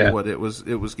kind of what it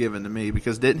was given to me,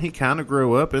 because didn't he kind of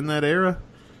grow up in that era?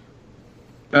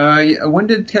 When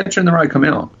did Catcher in the Rye come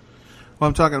out? Well,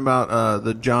 I'm talking about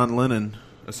the John Lennon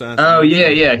assassination. Oh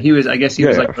yeah. He was. I guess he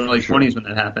was like in the early 20s when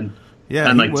that happened. Yeah,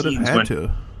 and he like would have had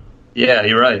to. Yeah,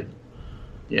 you're right.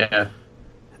 Yeah.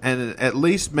 And at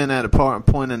least been at a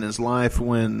point in his life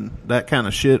when that kind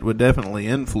of shit would definitely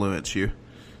influence you.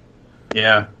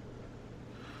 Yeah.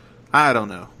 I don't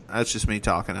know. That's just me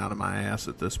talking out of my ass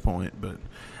at this point, but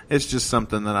it's just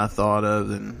something that I thought of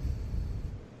and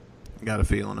got a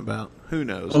feeling about. Who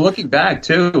knows? Well, looking back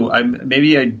too,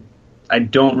 I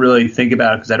don't really think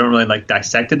about it because I don't really like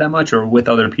dissect it that much, or with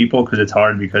other people, because it's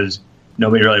hard because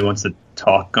nobody really wants to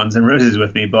talk Guns N' Roses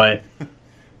with me. But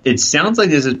it sounds like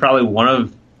this is probably one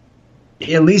of,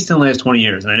 at least in the last 20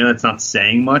 years, and I know that's not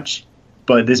saying much,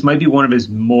 but this might be one of his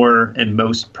more and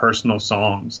most personal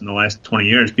songs in the last 20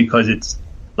 years, because it's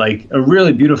like a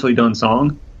really beautifully done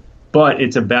song, but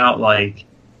it's about like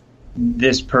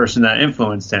this person that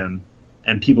influenced him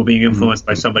and people being influenced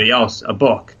by somebody else, a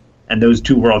book, and those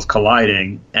two worlds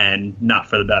colliding, and not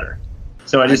for the better.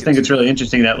 So I just think it's really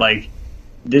interesting that like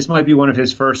this might be one of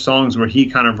his first songs where he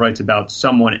kind of writes about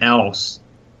someone else,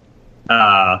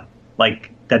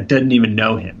 like that didn't even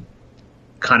know him,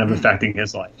 kind of affecting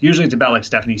his life. Usually it's about like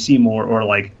Stephanie Seymour or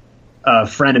like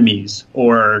frenemies,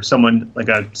 or someone like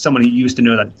someone he used to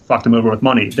know that fucked him over with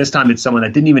money. This time it's someone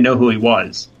that didn't even know who he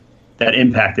was that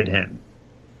impacted him,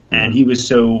 and he was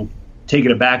so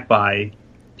taken aback by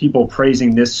people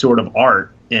praising this sort of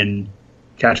art in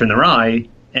Catcher in the Rye,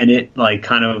 and it like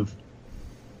kind of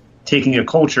taking a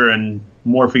culture and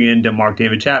morphing it into Mark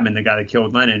David Chapman, the guy that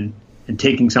killed Lennon, and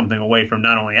taking something away from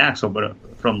not only Axl but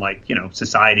from like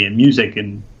society and music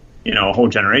and a whole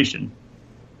generation.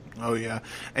 Oh, yeah.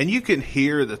 And you can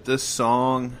hear that this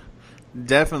song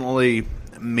definitely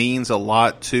means a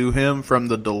lot to him from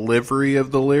the delivery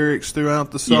of the lyrics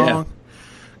throughout the song.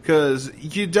 Because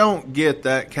you don't get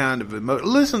that kind of emotion.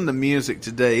 Listen to music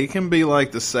today. It can be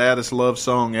like the saddest love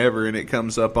song ever, and it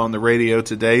comes up on the radio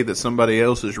today that somebody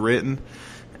else has written.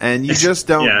 And you just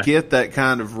don't get that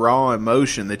kind of raw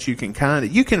emotion that you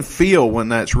can feel when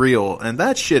that's real. And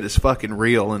that shit is fucking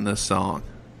real in this song.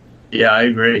 Yeah, I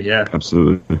agree. Yeah.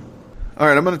 Absolutely. All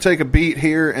right, I'm going to take a beat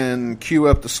here and cue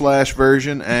up the Slash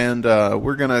version, and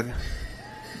we're going to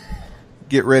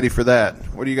get ready for that.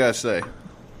 What do you guys say?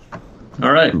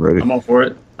 All right, ready. I'm all for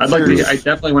it. I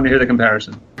definitely want to hear the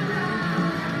comparison.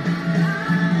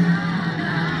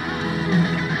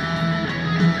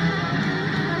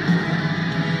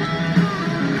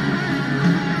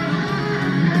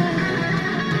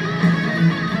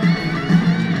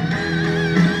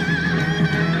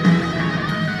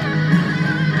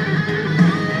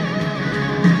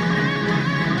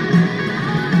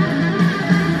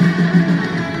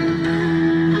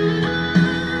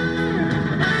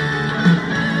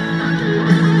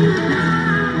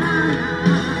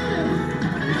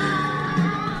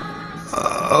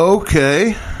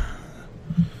 Okay.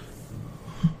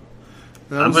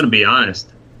 I'm going to be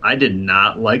honest. I did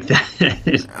not like that. I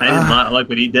did not like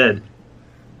what he did.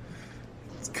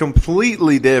 It's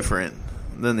completely different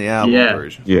than the album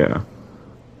version. Yeah.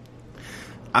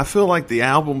 I feel like the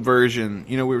album version,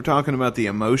 we were talking about the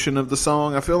emotion of the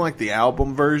song. I feel like the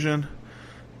album version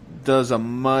does a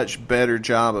much better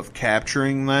job of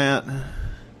capturing that.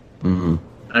 Mm-hmm.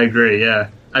 I agree, yeah.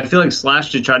 I feel like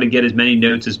Slash should try to get as many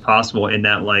notes as possible in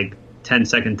that,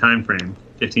 10-second time frame,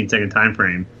 15-second time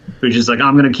frame. Which is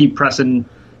I'm going to keep pressing.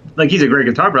 He's a great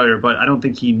guitar player, but I don't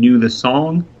think he knew the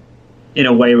song in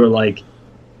a way where,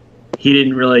 he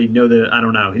didn't really know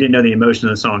he didn't know the emotion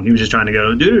of the song. He was just trying to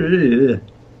go, yeah.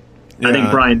 I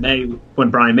think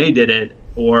when Brian May did it,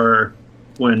 or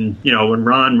when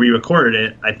Ron re-recorded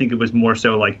it, I think it was more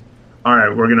so all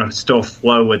right, we're going to still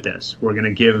flow with this. We're going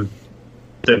to give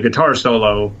the guitar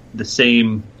solo the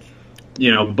same,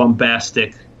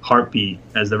 bombastic heartbeat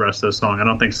as the rest of the song. I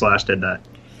don't think Slash did that.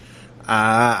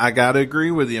 I got to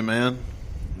agree with you, man.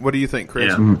 What do you think,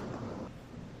 Chris? Yeah.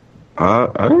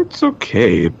 It's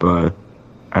okay, but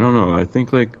I don't know. I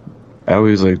think I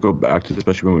always go back to,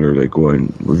 especially when we were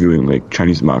going reviewing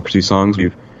Chinese Democracy songs.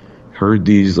 We've heard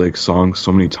these songs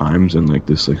so many times in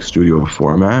this studio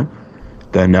format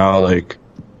that now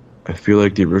I feel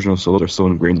like the original solos are so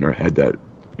ingrained in our head that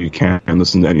you can't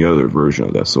listen to any other version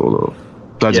of that solo.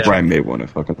 That's Brian May one. I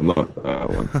fucking love that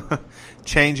one.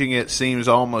 Changing it seems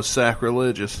almost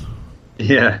sacrilegious.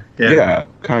 Yeah,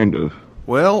 kind of.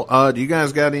 Well, do you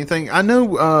guys got anything? I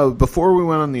know before we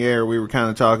went on the air, we were kind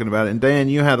of talking about it, and Dan,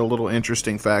 you had a little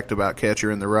interesting fact about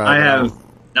Catcher in the Rye. I have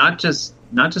not just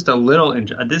a little.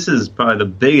 This is probably the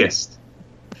biggest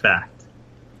fact.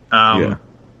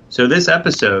 So this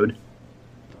episode,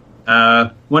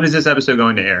 when is this episode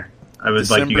going to air? I would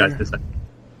like you guys to say.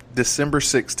 December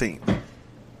 16th.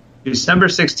 December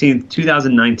 16th,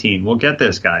 2019. Well, get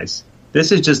this, guys.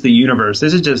 This is just the universe.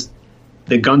 This is just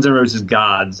the Guns N' Roses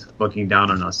gods looking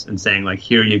down on us and saying,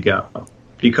 here you go.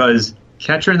 Because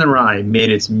Catcher in the Rye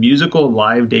made its musical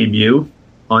live debut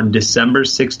on December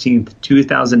 16th,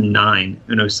 2009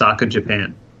 in Osaka,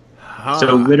 Japan.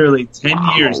 So literally 10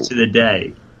 years to the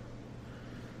day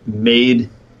made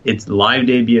its live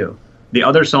debut. The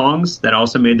other songs that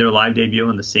also made their live debut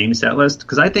on the same set list,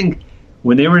 because I think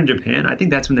when they were in Japan, I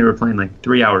think that's when they were playing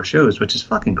 3-hour shows, which is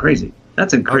fucking crazy.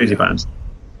 That's a crazy vibes.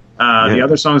 The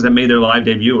other songs that made their live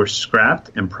debut were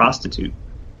Scrapped and Prostitute.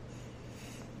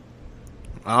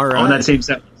 All right. On that same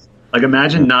set.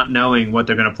 Imagine not knowing what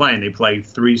they're going to play, and they play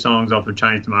 3 songs off of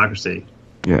Chinese Democracy.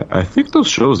 Yeah, I think those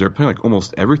shows, they're playing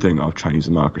almost everything off Chinese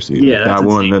Democracy. Yeah, that's that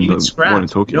one and then even the one in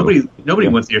Tokyo. Nobody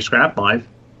wants to hear Scrap live.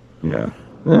 Yeah.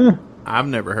 I've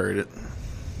never heard it.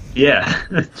 Yeah.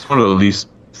 It's one of the least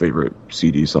favorite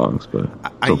CD songs, but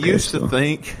I used to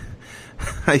think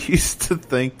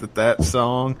that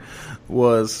song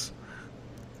was.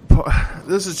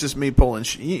 This is just me pulling.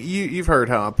 You've heard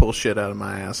how I pull shit out of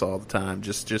my ass all the time,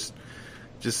 just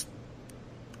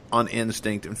on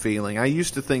instinct and feeling. I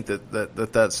used to think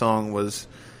that song was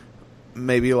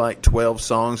maybe 12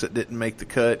 songs that didn't make the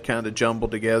cut, kind of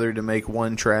jumbled together to make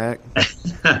one track.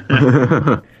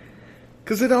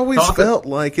 Because it always felt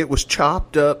like it was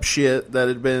chopped up shit that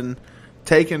had been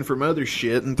taken from other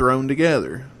shit and thrown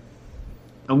together.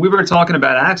 And we were talking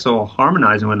about Axl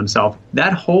harmonizing with himself.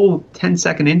 That whole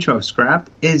 10-second intro of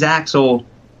Scrapped is Axl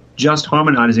just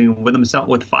harmonizing with himself,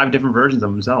 with 5 different versions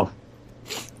of himself.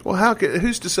 Well,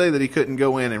 who's to say that he couldn't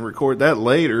go in and record that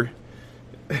later?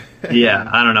 Yeah,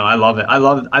 I don't know. I love it. I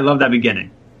love that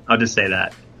beginning. I'll just say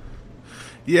that.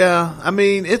 Yeah, I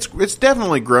mean, it's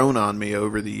definitely grown on me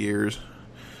over the years.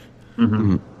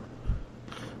 Mm-hmm.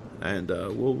 And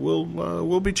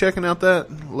we'll be checking out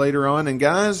that later on. And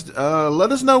guys,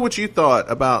 let us know what you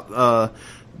thought about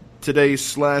today's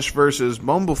Slash versus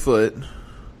Bumblefoot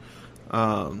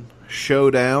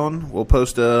showdown. We'll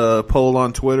post a poll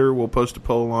on Twitter. We'll post a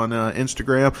poll on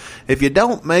Instagram. If you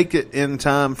don't make it in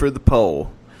time for the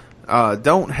poll,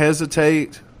 don't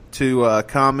hesitate to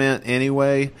comment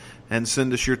anyway and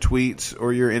send us your tweets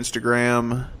or your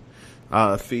Instagram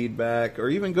feedback, or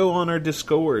even go on our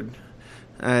Discord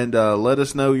and let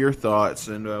us know your thoughts.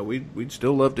 And we'd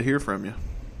still love to hear from you.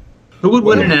 Who would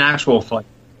win in an actual fight?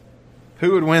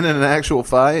 Who would win in an actual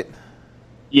fight?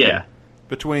 Yeah.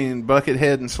 Between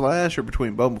Buckethead and Slash, or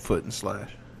between Bumblefoot and Slash?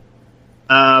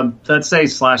 Let's say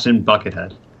Slash and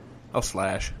Buckethead. Oh,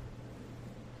 Slash.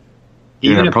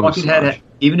 Even if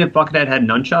Buckethead had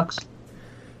nunchucks?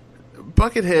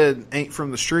 Buckethead ain't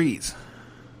from the streets.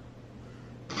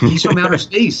 He's from outer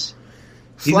space.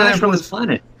 He's not from this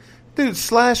planet. Dude,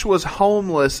 Slash was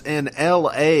homeless in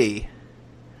L.A.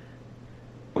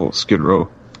 Oh, Skid Row.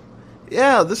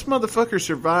 Yeah, this motherfucker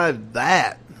survived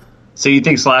that. So you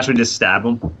think Slash would just stab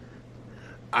him?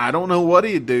 I don't know what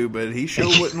he'd do, but he sure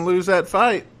wouldn't lose that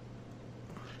fight.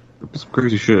 Some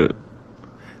crazy shit.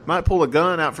 Might pull a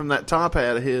gun out from that top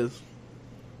hat of his.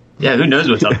 Yeah, who knows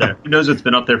what's up there? Who knows what's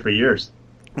been up there for years?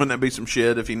 Wouldn't that be some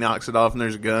shit if he knocks it off and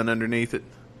there's a gun underneath it?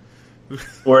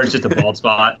 Or it's just a bald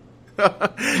spot.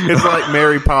 It's like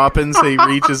Mary Poppins. He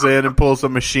reaches in and pulls a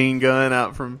machine gun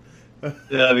out from... Yeah,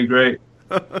 that'd be great.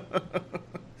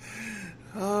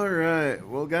 All right.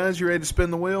 Well, guys, you ready to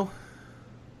spin the wheel?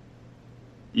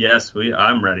 Yes,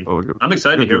 I'm ready. Oh, I'm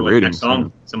excited to hear what ratings, next song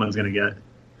too. someone's going to get.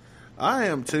 I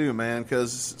am too, man,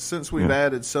 because since we've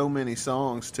added so many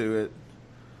songs to it,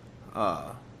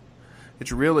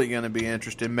 it's really going to be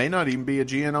interesting. May not even be a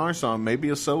GNR song, maybe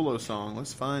a solo song.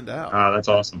 Let's find out. That's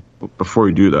awesome. Before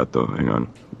you do that, though, hang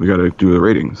on. We got to do the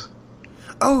ratings.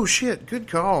 Oh, shit. Good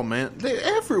call, man.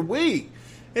 Every week.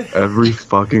 Every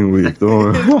fucking week,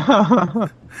 though.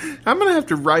 I'm going to have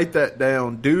to write that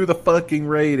down. Do the fucking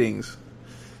ratings.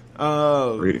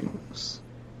 Ratings.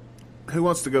 Who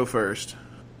wants to go first?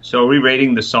 So are we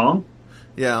rating the song?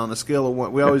 Yeah, on a scale of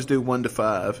 1. We always do 1 to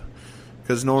 5.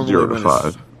 Because normally 0 to when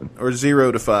 5. Or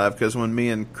 0 to 5, because when me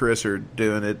and Chris are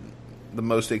doing it, the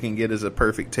most they can get is a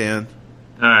perfect 10.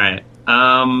 All right.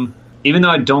 Even though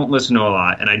I don't listen to a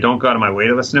lot and I don't go out of my way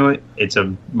to listen to it, it's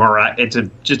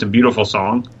just a beautiful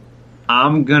song.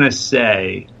 I'm gonna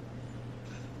say,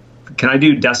 can I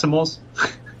do decimals?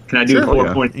 Can I do Sure.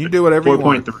 4.3? You do whatever you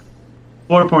want.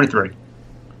 4.3.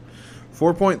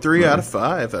 4.3 out of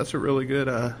 5. That's a really good,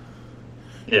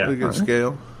 really good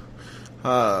scale.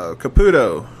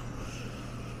 Caputo.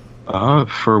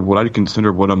 For what I'd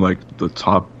consider one of like the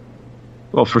top,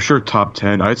 well, for sure top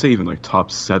 10, I'd say even like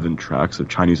top 7 tracks of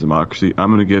Chinese Democracy, I'm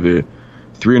going to give it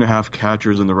 3.5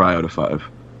 Catchers in the Rye out of 5.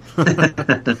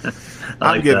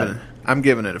 I'm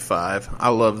giving it a 5. I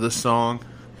love this song.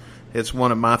 It's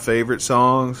one of my favorite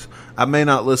songs. I may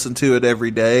not listen to it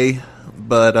every day,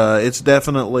 but it's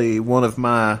definitely one of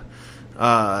my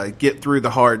get through the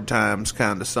hard times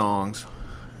kind of songs.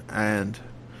 And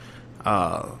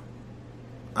I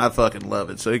fucking love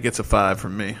it. So it gets a 5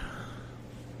 from me.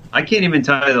 I can't even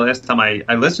tell you the last time I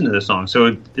listened to the song.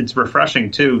 So it's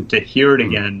refreshing, too, to hear it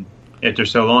again after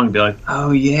so long and be like,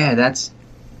 oh, yeah,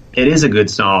 it is a good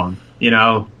song, you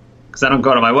know? Because I don't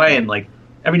go out of my way and, like,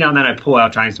 every now and then I pull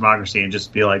out Chinese Democracy and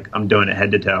just be like, I'm doing it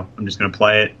head to toe. I'm just going to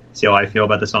play it, see how I feel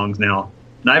about the songs now.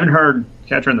 And I haven't heard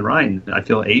Catcher in the Rye in, I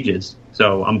feel, ages.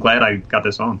 So I'm glad I got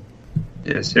this song.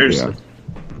 Yeah, seriously. Yeah.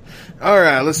 All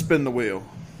right, let's spin the wheel.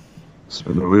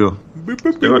 Spin the wheel. Let's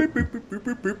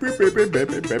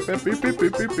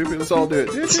all do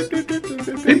it. Can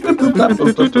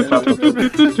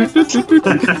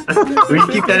we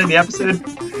keep that in the episode?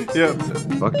 Yeah.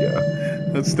 Fuck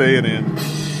yeah. Let's stay it in.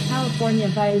 California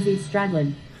by Izzy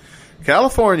Stradlin.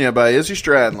 California by Izzy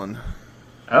Stradlin.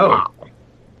 Oh.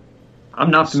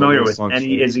 I'm not familiar with songs.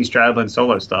 any Izzy Stradlin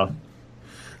solo stuff.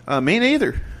 Me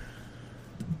neither.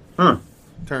 Huh.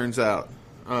 Turns out.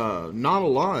 Not a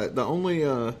lot. The only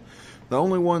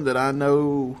one that I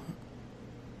know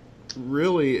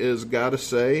really is Gotta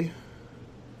Say.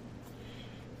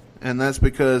 And that's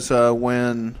because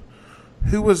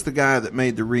who was the guy that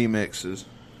made the remixes?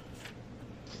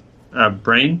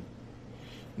 Brain?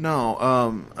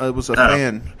 No, it was a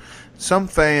fan. Some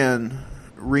fan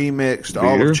remixed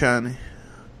all Vader? of China.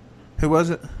 Who was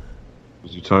it?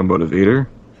 Was you talking about Evader?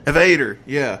 Evader,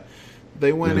 yeah.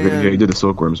 They went in. Yeah, he did the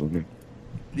Silkworms one.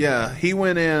 Yeah, he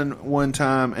went in one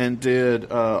time and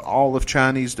did all of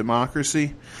Chinese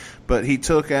Democracy, but he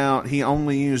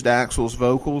only used Axl's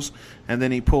vocals, and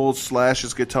then he pulled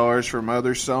Slash's guitars from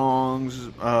other songs,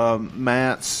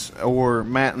 Matt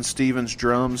and Steven's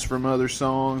drums from other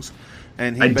songs.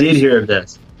 And I did hear of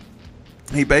this.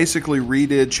 He basically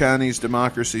redid Chinese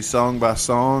Democracy song by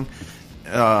song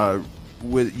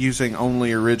with using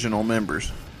only original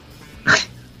members.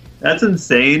 That's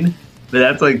insane, but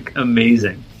that's like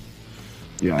amazing.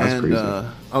 Yeah, that's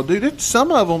crazy. Dude,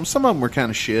 some of them were kind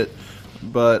of shit,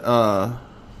 but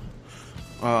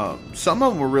some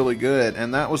of them were really good.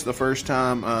 And that was the first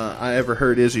time I ever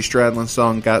heard Izzy Stradlin's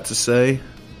song "Got to Say,"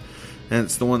 and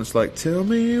it's the one that's like, "Tell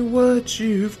me what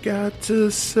you've got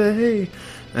to say,"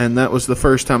 and that was the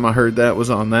first time I heard that was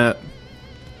on that,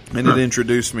 and it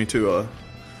introduced me to a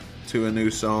new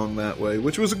song that way,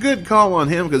 which was a good call on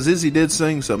him because Izzy did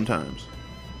sing sometimes.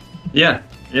 Yeah.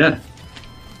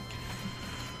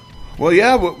 Well,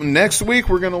 yeah, next week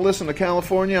we're going to listen to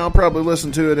California. I'll probably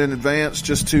listen to it in advance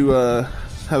just to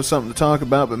have something to talk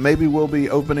about, but maybe we'll be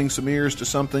opening some ears to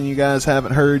something you guys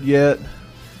haven't heard yet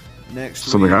next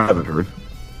Something week. I haven't heard.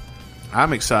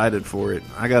 I'm excited for it.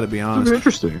 I got to be honest.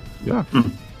 Interesting. Yeah.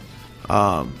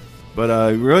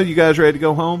 But really, you guys ready to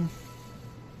go home?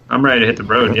 I'm ready to hit the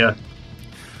road. Yeah.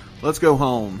 Let's go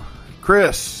home.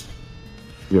 Chris.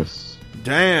 Yes.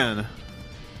 Dan.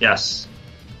 Yes.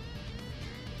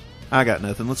 I got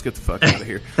nothing. Let's get the fuck out of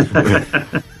here.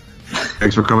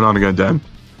 Thanks for coming on again, Dan.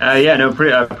 Yeah, no,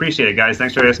 I appreciate it, guys.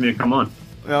 Thanks for asking me to come on.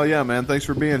 Well, yeah, man. Thanks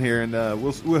for being here, and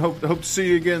we'll hope to see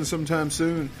you again sometime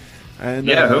soon. And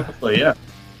yeah, hopefully, yeah.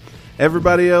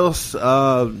 Everybody else,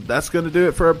 that's going to do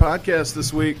it for our podcast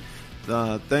this week.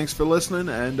 Thanks for listening,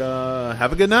 and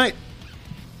have a good night.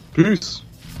 Peace.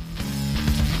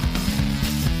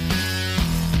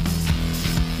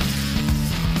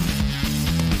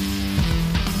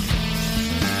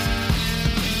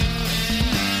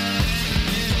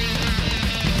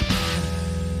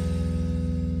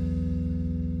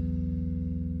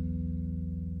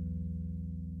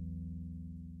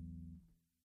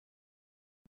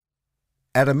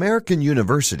 At American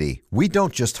University, we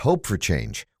don't just hope for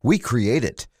change, we create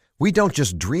it. We don't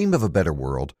just dream of a better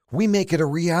world, we make it a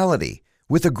reality.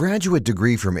 With a graduate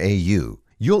degree from AU,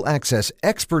 you'll access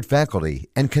expert faculty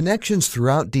and connections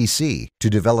throughout DC to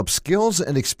develop skills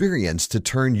and experience to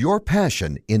turn your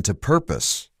passion into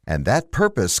purpose. And that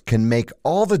purpose can make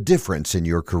all the difference in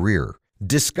your career.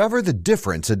 Discover the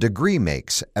difference a degree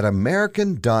makes at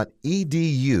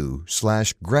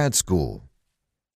american.edu/grad school.